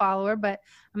rule follower, but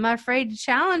I'm not afraid to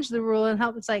challenge the rule and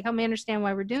help me understand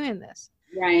why we're doing this.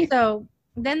 Right. So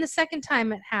then the second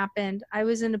time it happened, I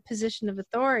was in a position of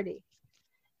authority,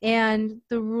 and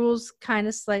the rules kind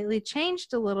of slightly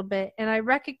changed a little bit. And I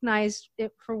recognized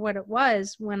it for what it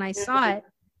was when I saw it,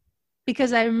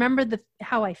 because I remember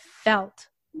how I felt.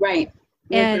 Right.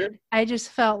 And I just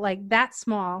felt like that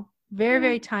small, very,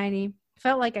 very tiny,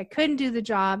 felt like I couldn't do the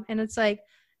job. And it's like,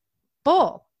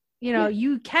 bull,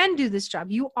 you can do this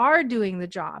job. You are doing the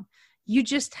job. You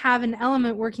just have an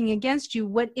element working against you.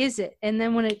 What is it? And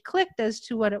then when it clicked as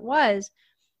to what it was,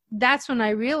 that's when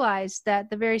I realized that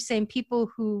the very same people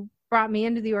who brought me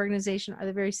into the organization are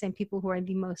the very same people who are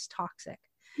the most toxic.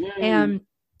 And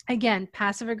again,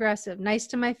 passive aggressive, nice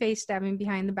to my face, stabbing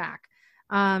behind the back,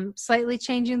 slightly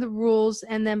changing the rules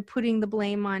and then putting the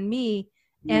blame on me.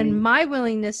 And my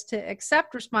willingness to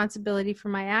accept responsibility for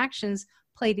my actions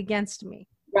played against me.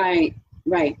 Right.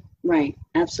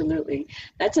 Absolutely.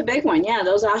 That's a big one. Yeah,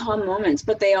 those aha moments.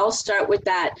 But they all start with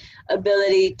that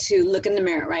ability to look in the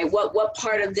mirror, right? What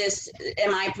part of this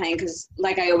am I playing? Because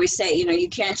like I always say, you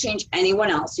can't change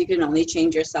anyone else. You can only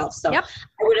change yourself. So I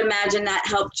would imagine that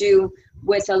helped you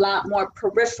with a lot more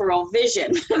peripheral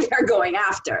vision they're going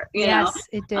after, Yes,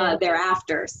 it did.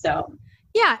 Thereafter. So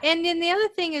yeah. And then the other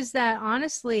thing is that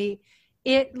honestly,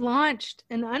 it launched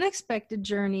an unexpected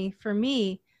journey for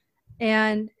me.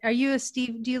 And do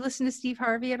you listen to Steve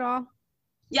Harvey at all?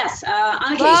 Yes,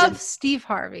 on occasion. Love Steve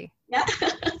Harvey. Yeah.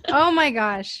 Oh my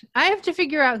gosh. I have to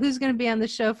figure out who's going to be on the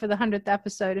show for the 100th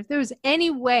episode. If there was any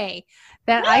way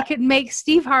that I could make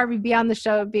Steve Harvey be on the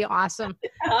show, it'd be awesome.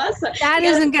 Awesome. That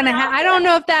isn't going to happen. I don't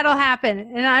know if that'll happen.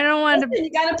 And I don't want to. You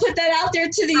got to put that out there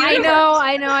to the universe.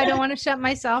 I know. I don't want to shut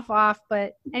myself off.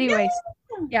 But anyways,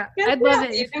 yeah, I'd love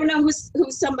it. You never know who's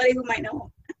somebody who might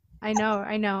know. I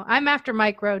know. I'm after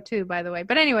Mike Rowe too, by the way.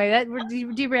 But anyway,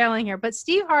 we're derailing here. But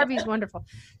Steve Harvey's wonderful.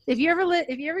 If you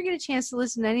ever get a chance to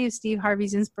listen to any of Steve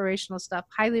Harvey's inspirational stuff,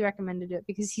 highly recommend to do it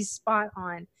because he's spot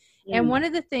on. And one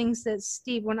of the things that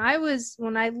Steve, when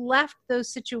I left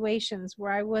those situations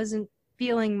where I wasn't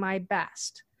feeling my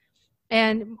best,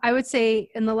 and I would say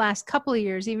in the last couple of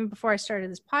years, even before I started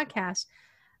this podcast,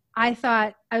 I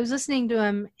thought I was listening to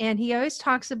him, and he always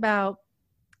talks about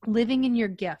living in your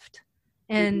gift.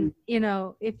 And,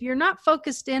 if you're not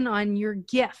focused in on your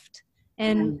gift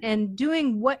and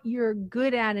doing what you're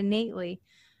good at innately,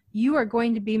 you are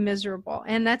going to be miserable.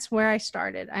 And that's where I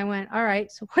started. I went, all right,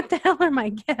 so what the hell are my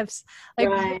gifts?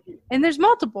 And there's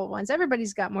multiple ones.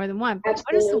 Everybody's got more than one. But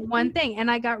what is the one thing? And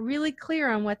I got really clear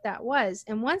on what that was.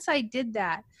 And once I did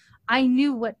that, I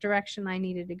knew what direction I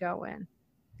needed to go in.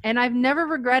 And I've never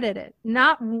regretted it.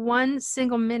 Not one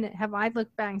single minute have I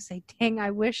looked back and say, dang,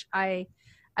 I wish I,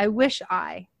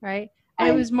 right? And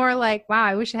it was more like, wow,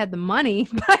 I wish I had the money.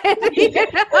 But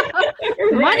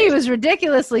money was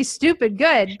ridiculously stupid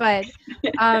good. But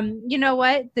you know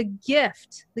what? The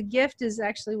gift is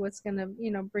actually what's going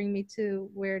to, bring me to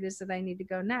where it is that I need to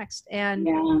go next. And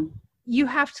you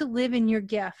have to live in your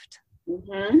gift.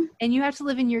 And you have to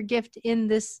live in your gift in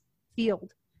this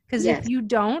field. Because if you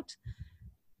don't,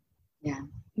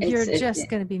 you're just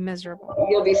going to be miserable.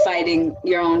 You'll be fighting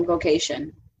your own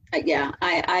vocation.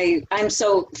 I'm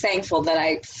so thankful that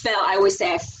I always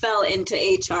say I fell into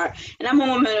HR, and I'm a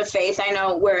woman of faith. I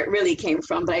know where it really came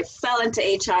from, but I fell into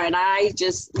HR and I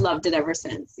just loved it ever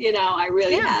since. I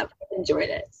really have enjoyed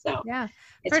it. So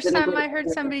first time I heard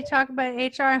somebody talk about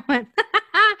HR, I went,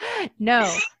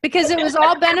 no, because it was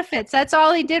all benefits. That's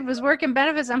all he did was work in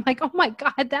benefits. I'm like, oh my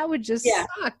God, that would just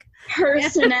suck.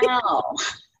 Personnel.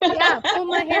 Pull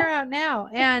my hair out now.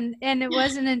 And it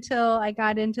wasn't until I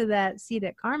got into that seat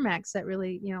at CarMax that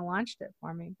really, launched it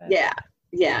for me. But.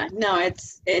 No,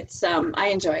 it's I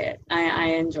enjoy it.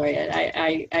 I enjoy it.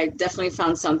 I definitely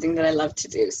found something that I love to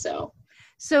do. So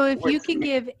if you could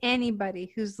give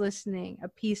anybody who's listening a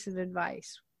piece of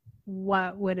advice,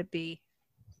 what would it be?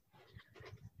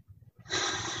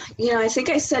 I think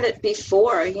I said it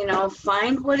before,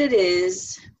 find what it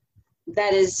is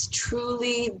that is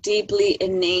truly deeply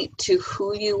innate to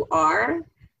who you are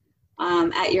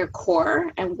at your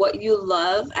core and what you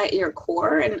love at your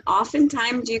core. And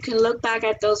oftentimes you can look back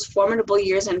at those formidable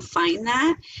years and find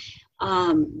that.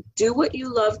 Do what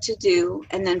you love to do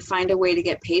and then find a way to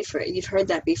get paid for it. You've heard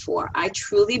that before. I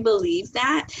truly believe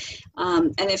that.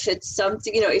 And if it's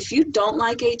something, if you don't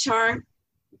like HR,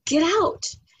 get out.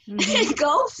 Mm-hmm.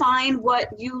 Go find what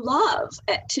you love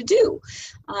to do.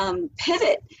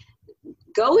 Pivot.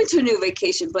 Go into a new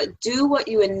vacation, but do what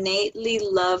you innately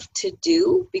love to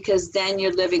do, because then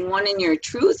you're living in your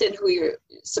truth and who you're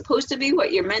supposed to be,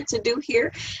 what you're meant to do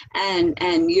here, and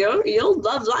you'll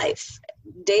love life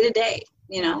day to day.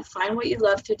 Find what you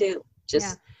love to do.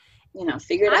 Just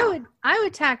figure it out. I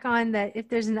would tack on that if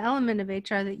there's an element of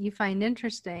HR that you find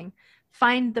interesting,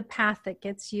 find the path that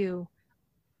gets you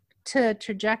to a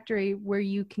trajectory where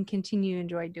you can continue to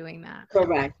enjoy doing that.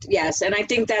 Correct. Yes. And I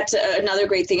think that's another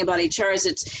great thing about HR is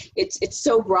it's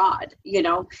so broad,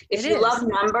 if you love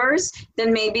numbers,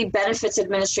 then maybe benefits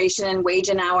administration and wage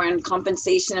and hour and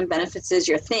compensation and benefits is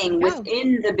your thing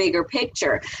within the bigger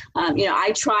picture.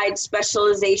 I tried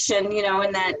specialization,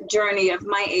 in that journey of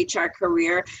my HR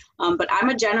career. But I'm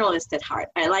a generalist at heart.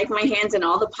 I like my hands in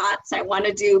all the pots. I want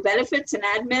to do benefits and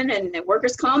admin and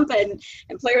workers' comp and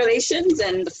employee relations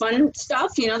and the fun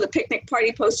stuff, the picnic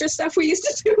party poster stuff we used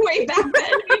to do way back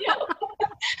then,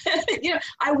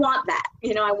 I want that,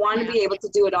 I want to be able to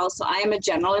do it all. So I am a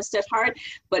generalist at heart,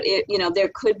 but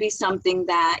there could be something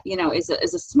that, is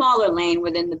a smaller lane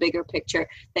within the bigger picture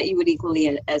that you would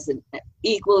equally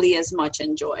as much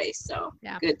enjoy. So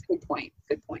good point.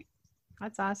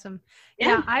 That's awesome.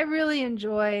 Yeah. I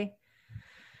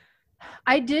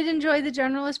did enjoy the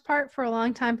generalist part for a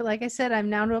long time, but like I said, I'm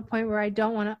now to a point where I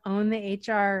don't want to own the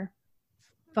HR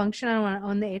function. I don't want to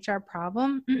own the HR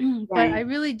problem, but I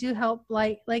really do help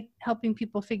like helping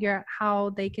people figure out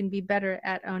how they can be better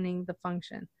at owning the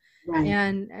function. Right.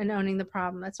 And owning the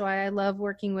problem. That's why I love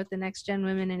working with the Next Gen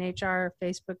Women in HR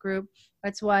Facebook group.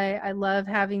 That's why I love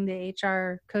having the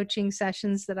HR coaching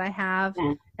sessions that I have,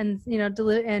 and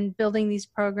and building these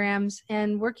programs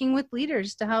and working with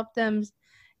leaders to help them,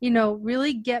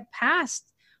 really get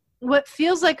past what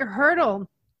feels like a hurdle.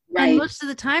 Right. And most of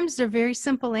the times they're very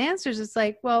simple answers. It's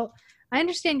like, well, I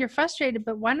understand you're frustrated,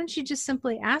 but why don't you just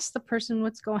simply ask the person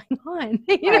what's going on?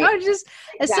 Just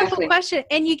a simple question,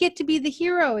 and you get to be the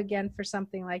hero again for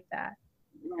something like that.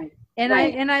 Right.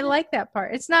 And I like that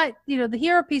part. It's not, the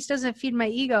hero piece doesn't feed my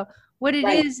ego. What it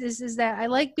is that I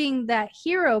like being that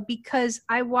hero because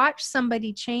I watch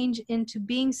somebody change into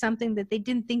being something that they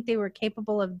didn't think they were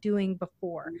capable of doing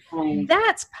before. Right.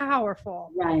 That's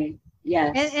powerful. Right.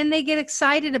 Yes. And they get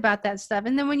excited about that stuff.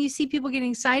 And then when you see people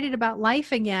getting excited about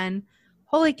life again,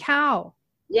 holy cow.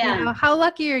 Yeah. How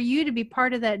lucky are you to be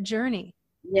part of that journey?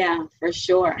 Yeah, for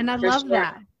sure. And I love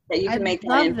that. That you can make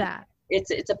that.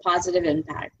 It's a positive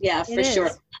impact. Yeah, for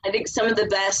sure. I think some of the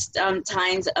best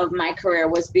times of my career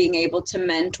was being able to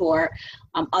mentor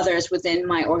others within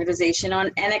my organization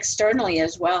and externally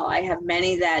as well. I have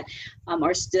many that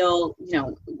are still,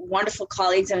 wonderful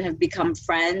colleagues and have become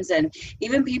friends, and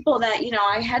even people that,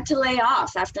 I had to lay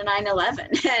off after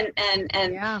 9/11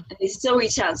 and they still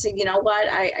reach out and say, you know what,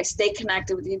 I stay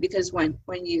connected with you because when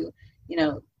you,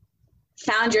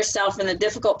 found yourself in a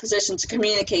difficult position to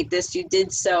communicate this, you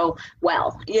did so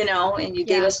well, and you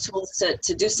gave us tools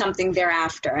to do something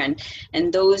thereafter.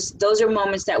 And those are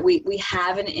moments that we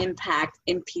have an impact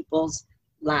in people's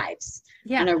lives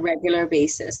on a regular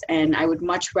basis. And I would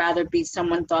much rather be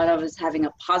someone thought of as having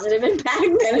a positive impact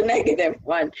than a negative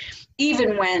one,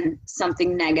 even when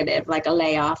something negative like a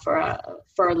layoff or a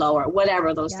furlough or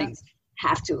whatever those things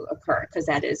have to occur, because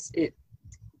that is it.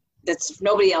 That's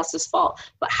nobody else's fault,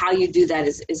 but how you do that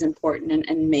is important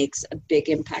and makes a big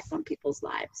impact on people's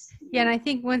lives. Yeah. And I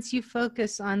think once you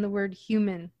focus on the word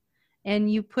human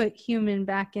and you put human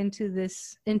back into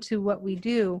what we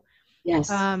do,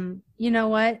 you know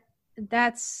what,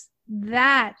 that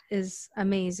is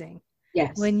amazing.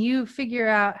 Yes. When you figure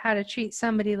out how to treat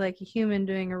somebody like a human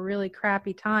during a really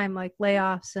crappy time, like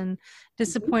layoffs and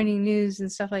disappointing news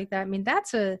and stuff like that. I mean,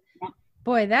 that's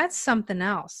that's something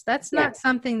else. That's not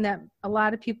something that a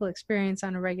lot of people experience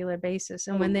on a regular basis.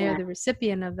 And when they're the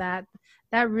recipient of that,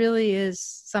 that really is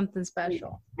something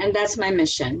special. And that's my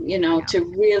mission,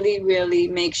 to really, really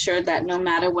make sure that no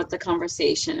matter what the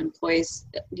conversation, employees,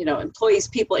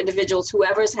 people, individuals,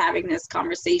 whoever's having this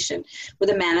conversation with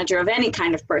a manager of any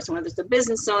kind of person, whether it's a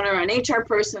business owner, an HR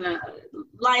person, a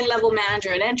line level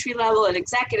manager, an entry level, an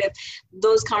executive,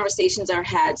 those conversations are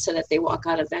had so that they walk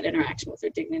out of that interaction with their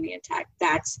dignity intact.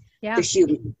 That's the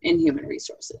human in human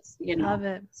resources. Love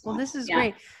it. Well, this is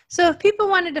great. So if people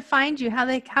wanted to find you,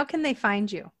 how can they find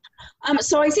you?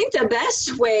 So I think the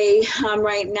best way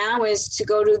right now is to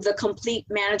go to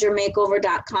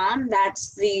thecompletemanagermakeover.com.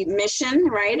 That's the mission,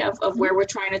 right, of where we're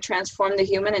trying to transform the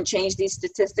human and change these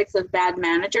statistics of bad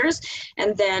managers.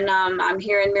 And then I'm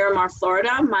here in Miramar,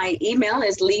 Florida. My email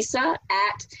is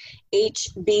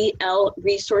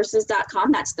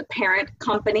lisa@hblresources.com. That's the parent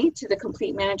company to the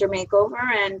Complete Manager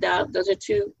Makeover. And those are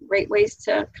two great ways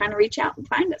to kind of reach out and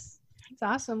find us.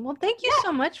 Awesome. Well, thank you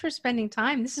so much for spending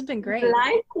time. This has been great.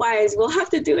 Likewise. We'll have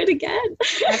to do it again.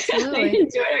 Absolutely. I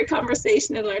enjoyed our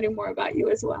conversation and learning more about you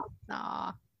as well.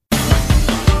 Aw.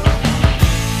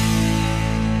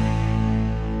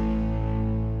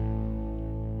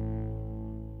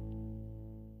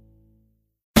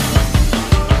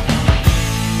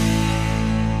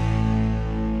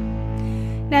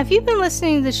 Now, if you've been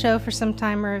listening to the show for some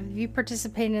time, or if you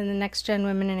participated in the Next Gen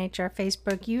Women in HR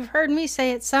Facebook, you've heard me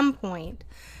say at some point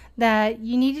that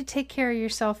you need to take care of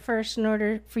yourself first in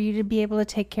order for you to be able to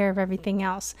take care of everything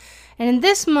else. And in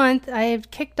this month, I have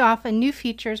kicked off a new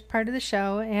feature as part of the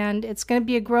show, and it's going to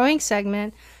be a growing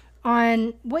segment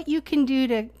on what you can do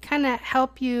to kind of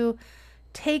help you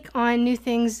take on new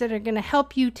things that are going to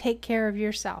help you take care of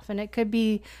yourself. And it could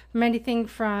be from anything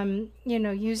from,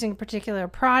 using a particular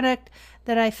product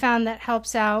that I found that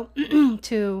helps out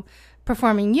to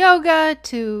performing yoga,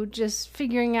 to just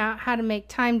figuring out how to make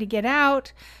time to get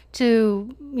out,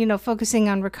 to, focusing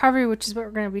on recovery, which is what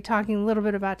we're going to be talking a little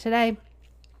bit about today,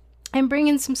 and bring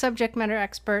in some subject matter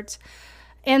experts.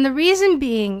 And the reason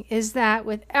being is that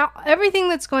with everything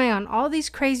that's going on, all these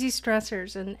crazy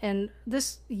stressors, and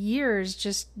this year is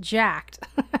just jacked,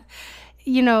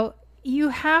 you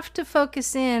have to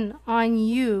focus in on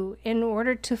you in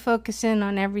order to focus in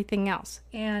on everything else.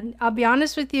 And I'll be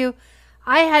honest with you,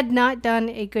 I had not done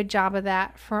a good job of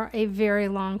that for a very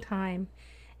long time.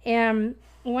 And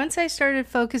once I started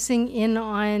focusing in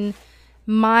on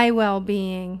my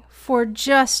well-being for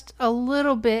just a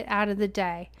little bit out of the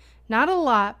day, not a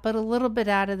lot, but a little bit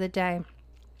out of the day,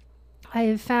 I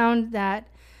have found that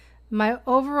my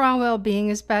overall well-being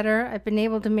is better. I've been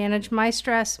able to manage my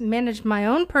stress, manage my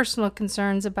own personal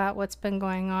concerns about what's been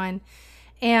going on,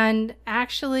 and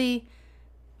actually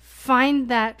find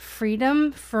that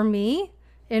freedom for me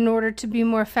in order to be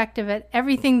more effective at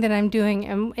everything that I'm doing.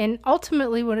 And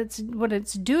ultimately what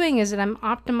it's doing is that I'm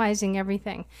optimizing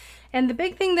everything. And the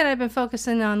big thing that I've been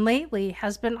focusing on lately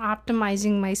has been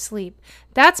optimizing my sleep.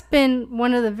 That's been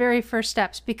one of the very first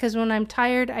steps, because when I'm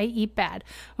tired, I eat bad.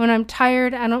 When I'm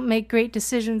tired, I don't make great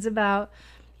decisions about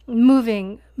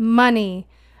moving, money,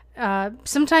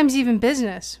 sometimes even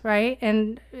business, right?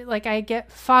 And like I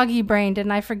get foggy brained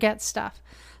and I forget stuff.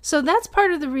 So that's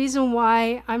part of the reason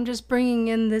why I'm just bringing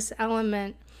in this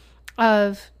element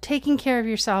of taking care of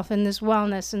yourself in this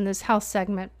wellness and this health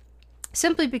segment.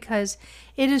 Simply because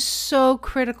it is so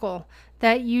critical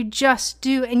that you just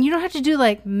do, and you don't have to do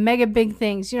like mega big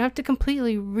things. You don't have to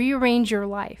completely rearrange your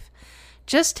life.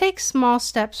 Just take small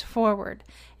steps forward.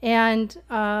 And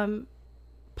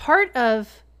part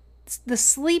of the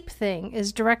sleep thing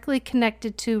is directly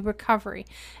connected to recovery.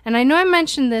 And I know I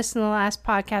mentioned this in the last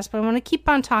podcast, but I want to keep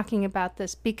on talking about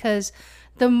this, because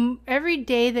every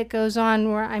day that goes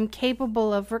on where I'm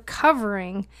capable of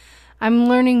recovering, I'm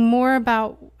learning more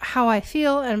about how I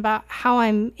feel and about how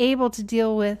I'm able to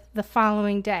deal with the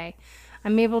following day.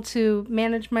 I'm able to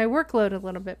manage my workload a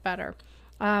little bit better.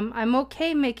 I'm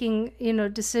okay making,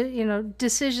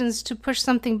 decisions to push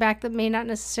something back that may not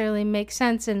necessarily make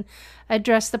sense and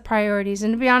address the priorities.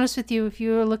 And to be honest with you, if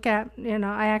you look at,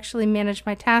 I actually manage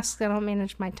my tasks. I don't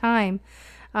manage my time.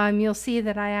 You'll see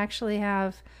that I actually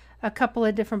have a couple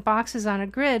of different boxes on a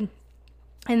grid.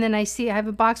 And then I have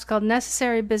a box called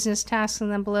necessary business tasks,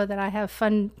 and then below that I have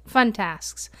fun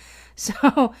tasks.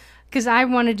 So, because I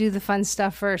want to do the fun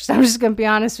stuff first. I'm just going to be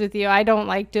honest with you. I don't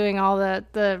like doing all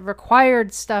the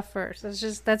required stuff first.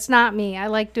 That's not me. I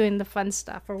like doing the fun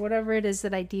stuff, or whatever it is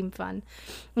that I deem fun.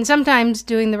 And sometimes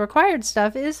doing the required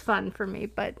stuff is fun for me,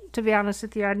 but to be honest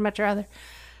with you, I'd much rather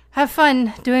have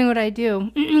fun doing what I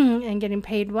do and getting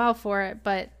paid well for it.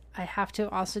 But I have to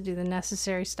also do the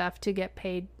necessary stuff to get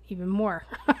paid even more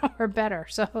or better.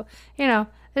 So,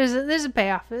 there's a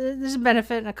payoff. There's a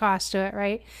benefit and a cost to it,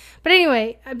 right? But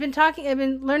anyway, I've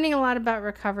been learning a lot about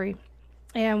recovery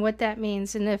and what that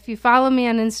means. And if you follow me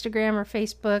on Instagram or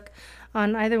Facebook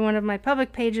on either one of my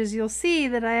public pages, you'll see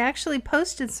that I actually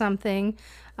posted something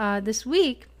this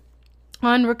week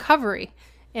on recovery.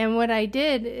 And what I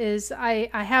did is I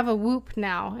have a Whoop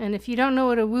now. And if you don't know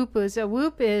what a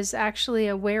Whoop is actually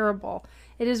a wearable.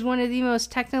 It is one of the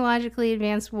most technologically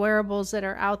advanced wearables that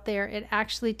are out there. It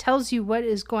actually tells you what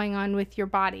is going on with your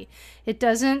body. It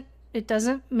doesn't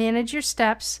manage your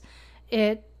steps.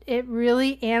 It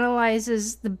really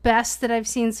analyzes the best that I've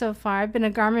seen so far. I've been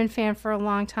a Garmin fan for a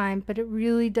long time, but it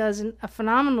really does a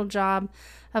phenomenal job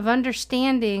of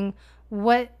understanding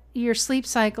what your sleep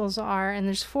cycles are, and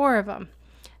there's 4 of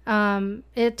them.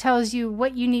 It tells you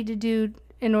what you need to do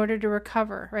in order to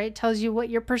recover, right? It tells you what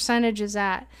your percentage is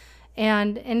at.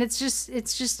 And it's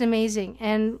just amazing.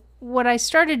 And what I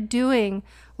started doing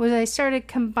was I started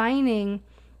combining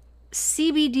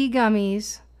CBD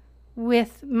gummies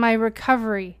with my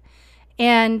recovery.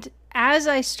 And as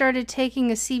I started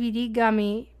taking a CBD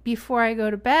gummy before I go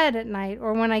to bed at night,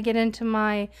 or when I get into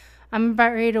I'm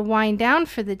about ready to wind down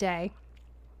for the day,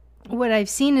 what I've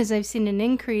seen an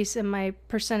increase in my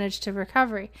percentage to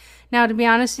recovery. Now, to be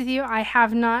honest with you, I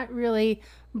have not really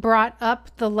brought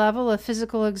up the level of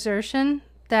physical exertion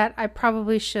that I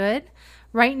probably should.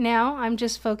 Right now, I'm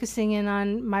just focusing in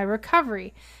on my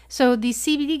recovery. So these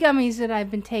CBD gummies that I've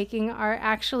been taking are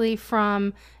actually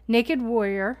from Naked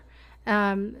Warrior,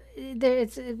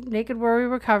 It's Naked Warrior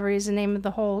Recovery is the name of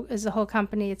the whole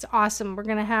company. It's awesome. We're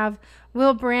gonna have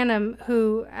Will Branham,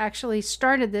 who actually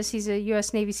started this. He's a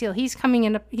U.S. Navy SEAL. He's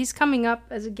coming up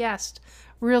as a guest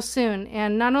real soon.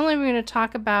 And not only are we going to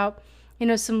talk about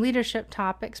some leadership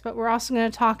topics, but we're also going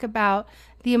to talk about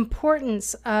the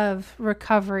importance of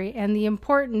recovery and the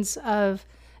importance of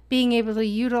being able to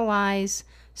utilize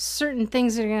certain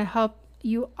things that are going to help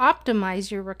you optimize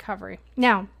your recovery.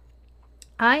 Now,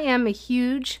 I am a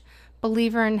huge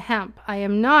believer in hemp. I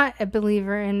am not a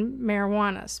believer in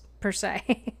marijuana per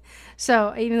se.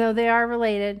 So even though they are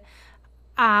related,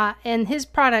 and his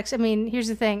products, I mean, here's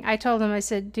the thing. I told him, I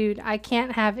said, dude, I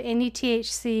can't have any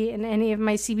THC in any of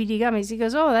my CBD gummies. He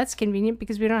goes, oh, that's convenient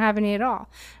because we don't have any at all.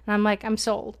 And I'm like, I'm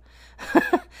sold.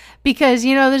 Because,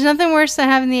 there's nothing worse than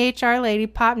having the HR lady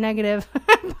pop negative,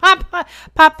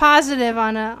 pop positive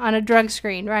on a drug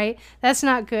screen, right? That's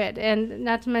not good. And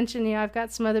not to mention, I've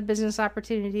got some other business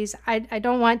opportunities. I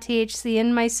don't want THC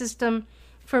in my system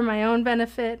for my own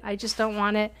benefit. I just don't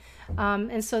want it.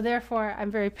 And so therefore,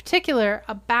 I'm very particular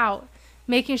about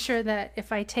making sure that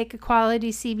if I take a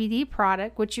quality CBD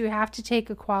product, which you have to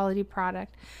take a quality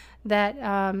product, that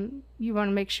you want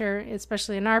to make sure,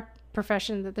 especially in our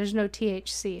profession, that there's no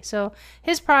THC. So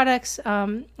his products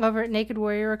over at Naked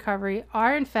Warrior Recovery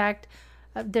are, in fact,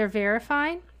 they're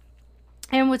verified.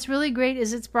 And what's really great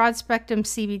is it's broad spectrum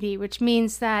CBD, which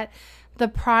means that the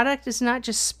product is not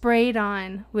just sprayed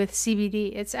on with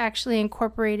CBD. It's actually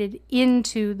incorporated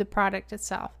into the product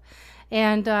itself.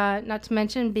 And not to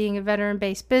mention, being a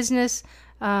veteran-based business,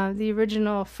 the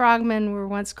original frogmen were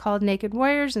once called Naked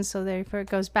Warriors, and so therefore it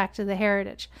goes back to the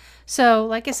heritage. So,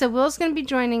 like I said, Will's going to be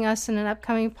joining us in an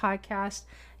upcoming podcast.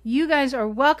 You guys are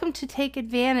welcome to take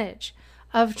advantage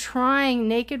of trying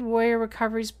Naked Warrior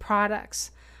Recovery's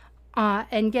products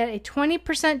and get a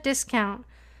 20% discount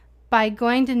by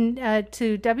going to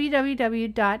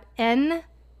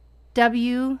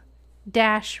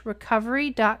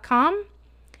www.nw-recovery.com,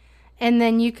 and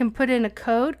then you can put in a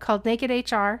code called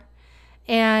NakedHR,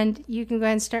 and you can go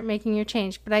ahead and start making your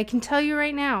change. But I can tell you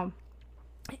right now,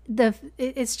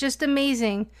 it's just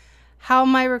amazing how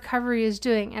my recovery is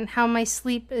doing and how my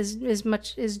sleep is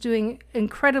doing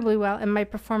incredibly well, and my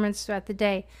performance throughout the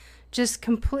day.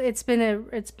 It's been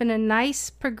a nice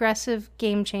progressive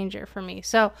game changer for me.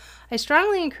 So I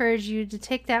strongly encourage you to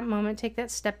take that moment, take that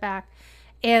step back,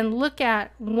 and look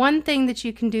at one thing that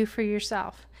you can do for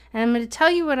yourself. And I'm going to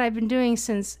tell you what I've been doing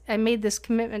since I made this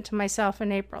commitment to myself in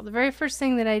April. The very first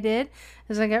thing that I did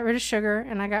is I got rid of sugar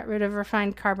and I got rid of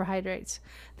refined carbohydrates.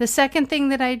 The second thing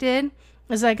that I did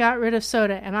is I got rid of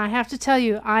soda. And I have to tell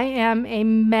you, I am a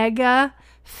mega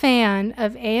fan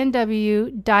of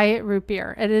A&W Diet Root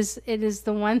Beer. It is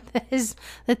the one that is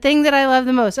the thing that I love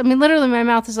the most. I mean, literally my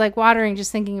mouth is like watering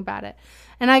just thinking about it.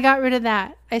 And I got rid of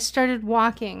that. I started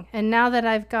walking. And now that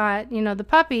I've got, the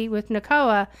puppy with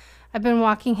Nakoa, I've been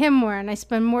walking him more, and I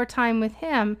spend more time with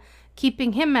him,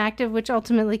 keeping him active, which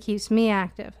ultimately keeps me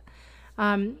active.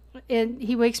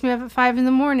 He wakes me up at 5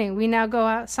 a.m. We now go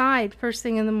outside first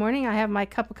thing in the morning. I have my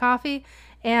cup of coffee,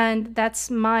 and that's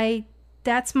my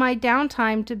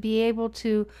downtime to be able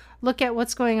to look at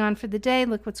what's going on for the day,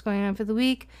 look what's going on for the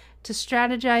week, to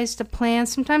strategize, to plan.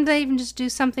 Sometimes I even just do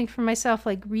something for myself,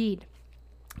 like read.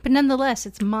 But nonetheless,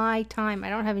 it's my time. I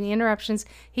don't have any interruptions.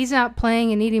 He's out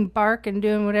playing and eating bark and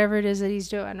doing whatever it is that he's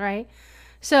doing, right?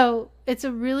 So it's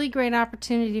a really great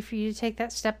opportunity for you to take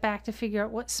that step back to figure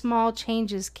out what small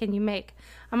changes can you make.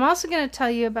 I'm also going to tell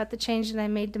you about the change that I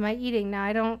made to my eating. Now,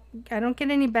 I don't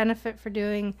get any benefit for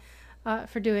doing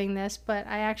this, but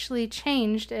I actually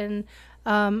changed, and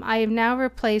I have now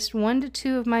replaced 1 to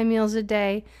 2 of my meals a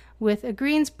day with a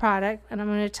greens product, and I'm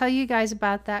going to tell you guys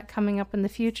about that coming up in the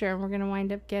future, and we're going to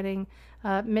wind up getting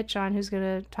Mitch on, who's going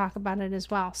to talk about it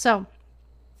as well. So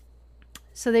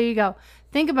there you go.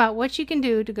 Think about what you can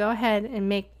do to go ahead and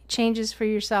make changes for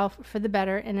yourself for the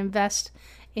better and invest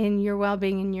in your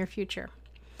well-being in your future.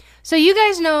 So you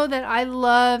guys know that I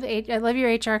love your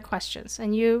HR questions,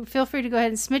 and you feel free to go ahead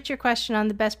and submit your question on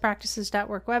the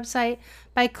bestpractices.work website.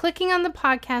 By clicking on the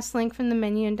podcast link from the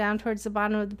menu and down towards the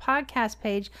bottom of the podcast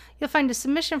page, you'll find a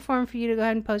submission form for you to go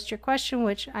ahead and post your question,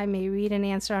 which I may read and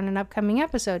answer on an upcoming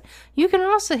episode. You can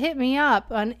also hit me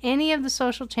up on any of the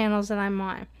social channels that I'm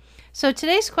on. So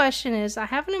today's question is, I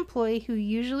have an employee who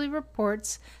usually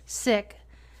reports sick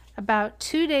about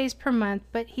 2 days per month,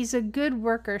 but he's a good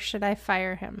worker. Should I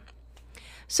fire him?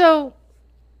 So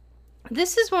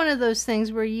this is one of those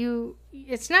things where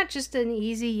it's not just an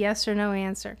easy yes or no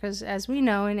answer, because as we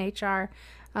know in HR,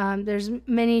 there's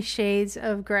many shades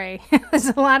of gray. There's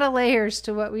a lot of layers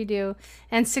to what we do,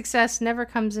 and success never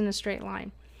comes in a straight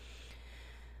line.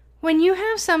 When you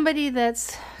have somebody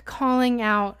that's calling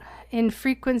out in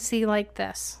frequency like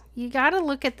this, you got to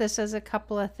look at this as a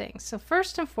couple of things. So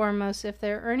first and foremost, if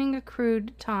they're earning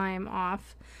accrued time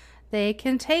off, they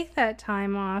can take that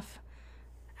time off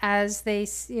as they,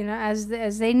 as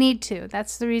they need to.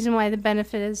 That's the reason why the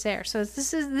benefit is there. So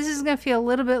this is going to feel a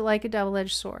little bit like a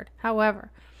double-edged sword.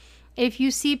 However, if you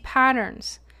see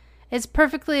patterns, it's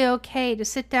perfectly okay to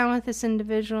sit down with this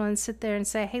individual and sit there and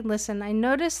say, hey, listen, I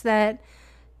noticed that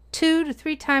 2 to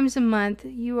 3 times a month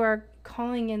you are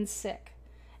calling in sick.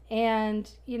 And,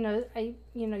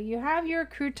 you have your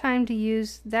accrued time to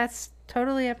use. That's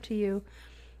totally up to you.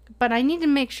 But I need to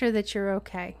make sure that you're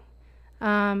okay.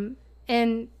 And,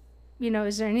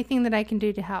 is there anything that I can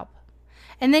do to help?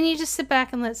 And then you just sit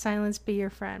back and let silence be your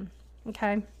friend.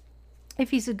 Okay?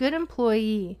 If he's a good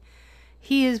employee,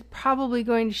 he is probably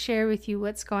going to share with you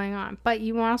what's going on. But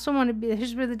you also want to be,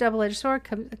 here's where the double-edged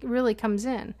sword really comes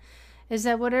in, is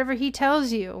that whatever he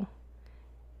tells you,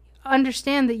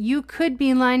 understand that you could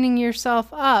be lining yourself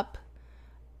up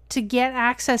to get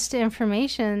access to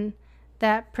information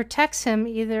that protects him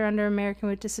either under American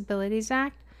with Disabilities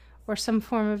Act or some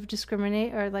form of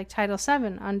discriminate, or like Title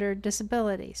VII under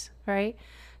disabilities, right?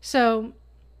 So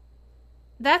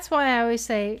that's why I always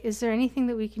say, is there anything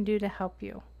that we can do to help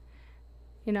you?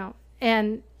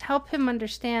 And help him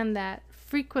understand that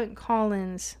frequent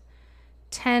call-ins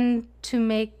tend to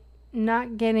make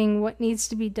not getting what needs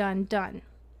to be done.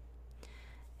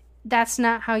 That's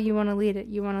not how you want to lead it.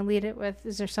 You want to lead it with,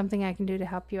 is there something I can do to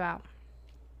help you out?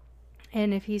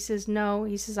 And if he says no,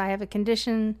 he says, I have a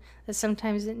condition that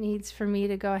sometimes it needs for me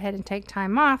to go ahead and take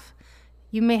time off.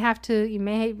 You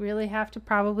may really have to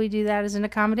probably do that as an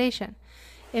accommodation.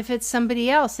 If it's somebody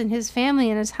else in his family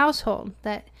and his household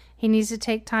that he needs to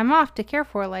take time off to care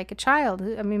for, like a child.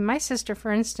 I mean, my sister,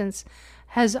 for instance,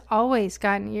 has always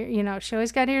gotten, she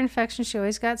always got ear infection. She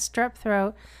always got strep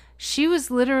throat. She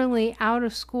was literally out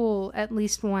of school at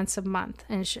least once a month.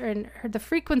 And the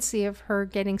frequency of her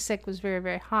getting sick was very,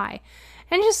 very high.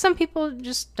 And just some people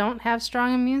just don't have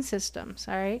strong immune systems,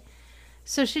 all right?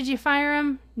 So should you fire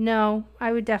him? No,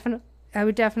 I would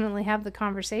definitely have the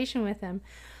conversation with him.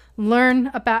 Learn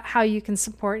about how you can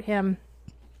support him.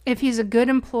 If he's a good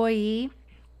employee,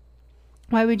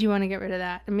 why would you want to get rid of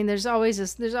that? I mean, there's always a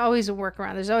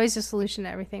workaround. There's always a solution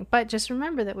to everything. But just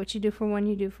remember that what you do for one,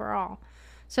 you do for all.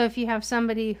 So if you have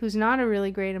somebody who's not a really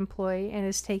great employee and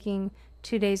is taking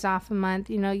 2 days off a month,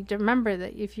 you remember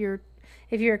that if you're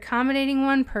accommodating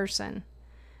one person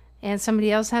and somebody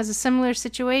else has a similar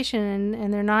situation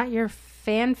and they're not your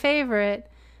fan favorite,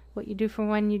 what you do for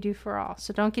one, you do for all.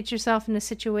 So don't get yourself in a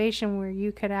situation where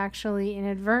you could actually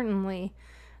inadvertently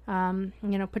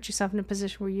put yourself in a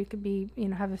position where you could be,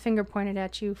 have a finger pointed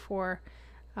at you for,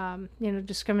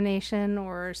 discrimination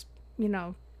or,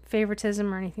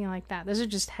 favoritism or anything like that. Those are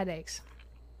just headaches.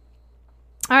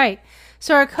 All right.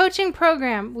 So our coaching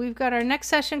program, we've got our next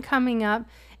session coming up,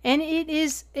 and it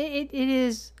is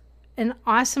an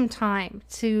awesome time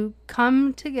to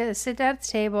come together, sit at the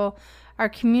table. Our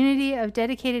community of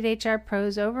dedicated HR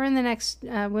pros over in the Next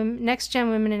Gen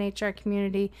Women in HR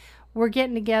community. We're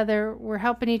getting together. We're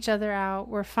helping each other out.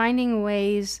 We're finding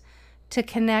ways to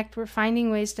connect. We're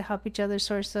finding ways to help each other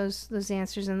source those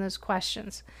answers and those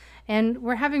questions. And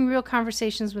we're having real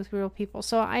conversations with real people.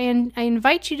 So I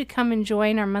invite you to come and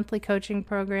join our monthly coaching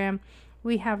program.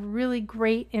 We have really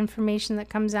great information that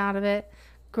comes out of it.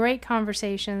 Great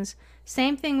conversations.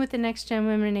 Same thing with the Next Gen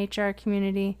Women in HR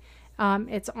community.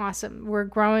 It's awesome. We're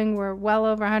growing. We're well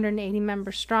over 180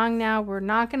 members strong now. We're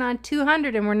knocking on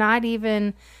 200, and we're not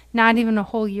even a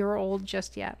whole year old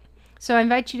just yet. So I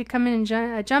invite you to come in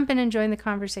and jump in and join the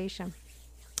conversation.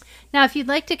 Now, if you'd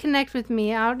like to connect with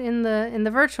me out in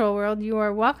the virtual world, you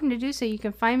are welcome to do so. You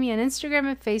can find me on Instagram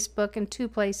and Facebook in 2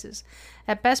 places,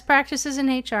 at Best Practices in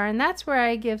HR, and that's where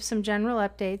I give some general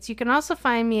updates. You can also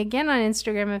find me again on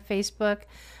Instagram and Facebook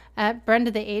at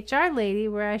Brenda the HR Lady,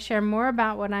 where I share more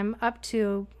about what I'm up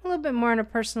to, a little bit more on a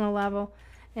personal level,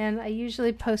 and I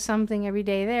usually post something every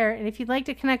day there. And if you'd like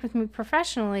to connect with me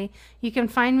professionally, you can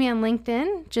find me on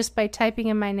LinkedIn just by typing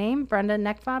in my name, Brenda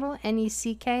Neckvatal,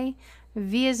 Neck,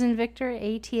 V as in Victor,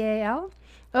 ATAL.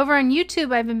 Over on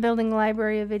YouTube, I've been building a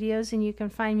library of videos, and you can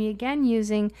find me again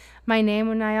using my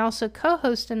name, and I also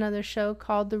co-host another show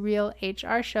called The Real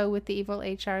HR Show with the evil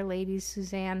HR lady,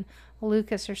 Suzanne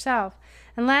Lucas herself.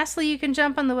 And lastly, you can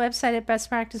jump on the website at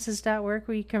bestpractices.org,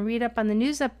 where you can read up on the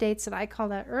news updates that I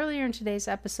called out earlier in today's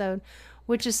episode,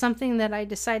 which is something that I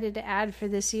decided to add for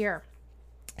this year.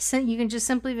 So you can just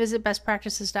simply visit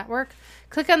bestpractices.org,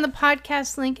 click on the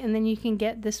podcast link, and then you can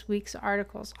get this week's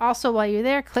articles. Also, while you're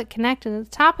there, click connect, and at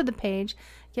the top of the page,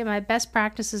 get my best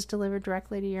practices delivered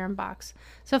directly to your inbox.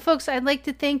 So folks, I'd like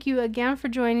to thank you again for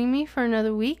joining me for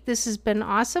another week. This has been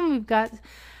awesome. We've got,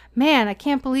 man, I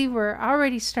can't believe we're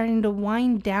already starting to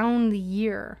wind down the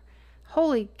year.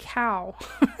 Holy cow.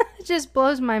 It just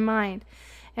blows my mind.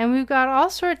 And we've got all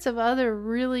sorts of other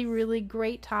really, really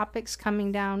great topics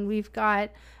coming down. We've got,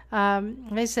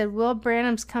 like I said, Will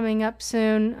Branham's coming up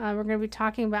soon. We're going to be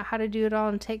talking about how to do it all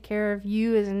and take care of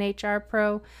you as an HR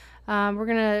pro.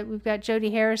 We've got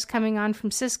Jody Harris coming on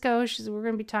from Cisco. We're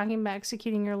going to be talking about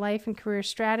executing your life and career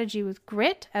strategy with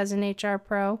grit as an HR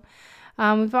pro.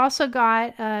 We've also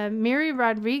got Miri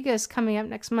Rodriguez coming up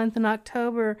next month in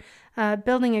October,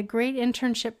 building a great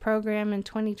internship program in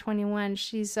 2021.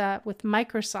 She's with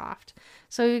Microsoft.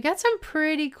 So we've got some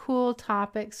pretty cool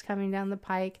topics coming down the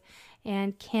pike,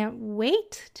 and can't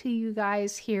wait till you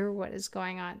guys hear what is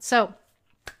going on. So,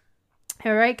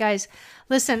 all right, guys,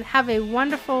 listen, have a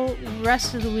wonderful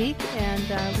rest of the week,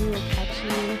 and we will catch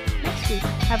you next week.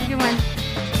 Have a good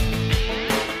one.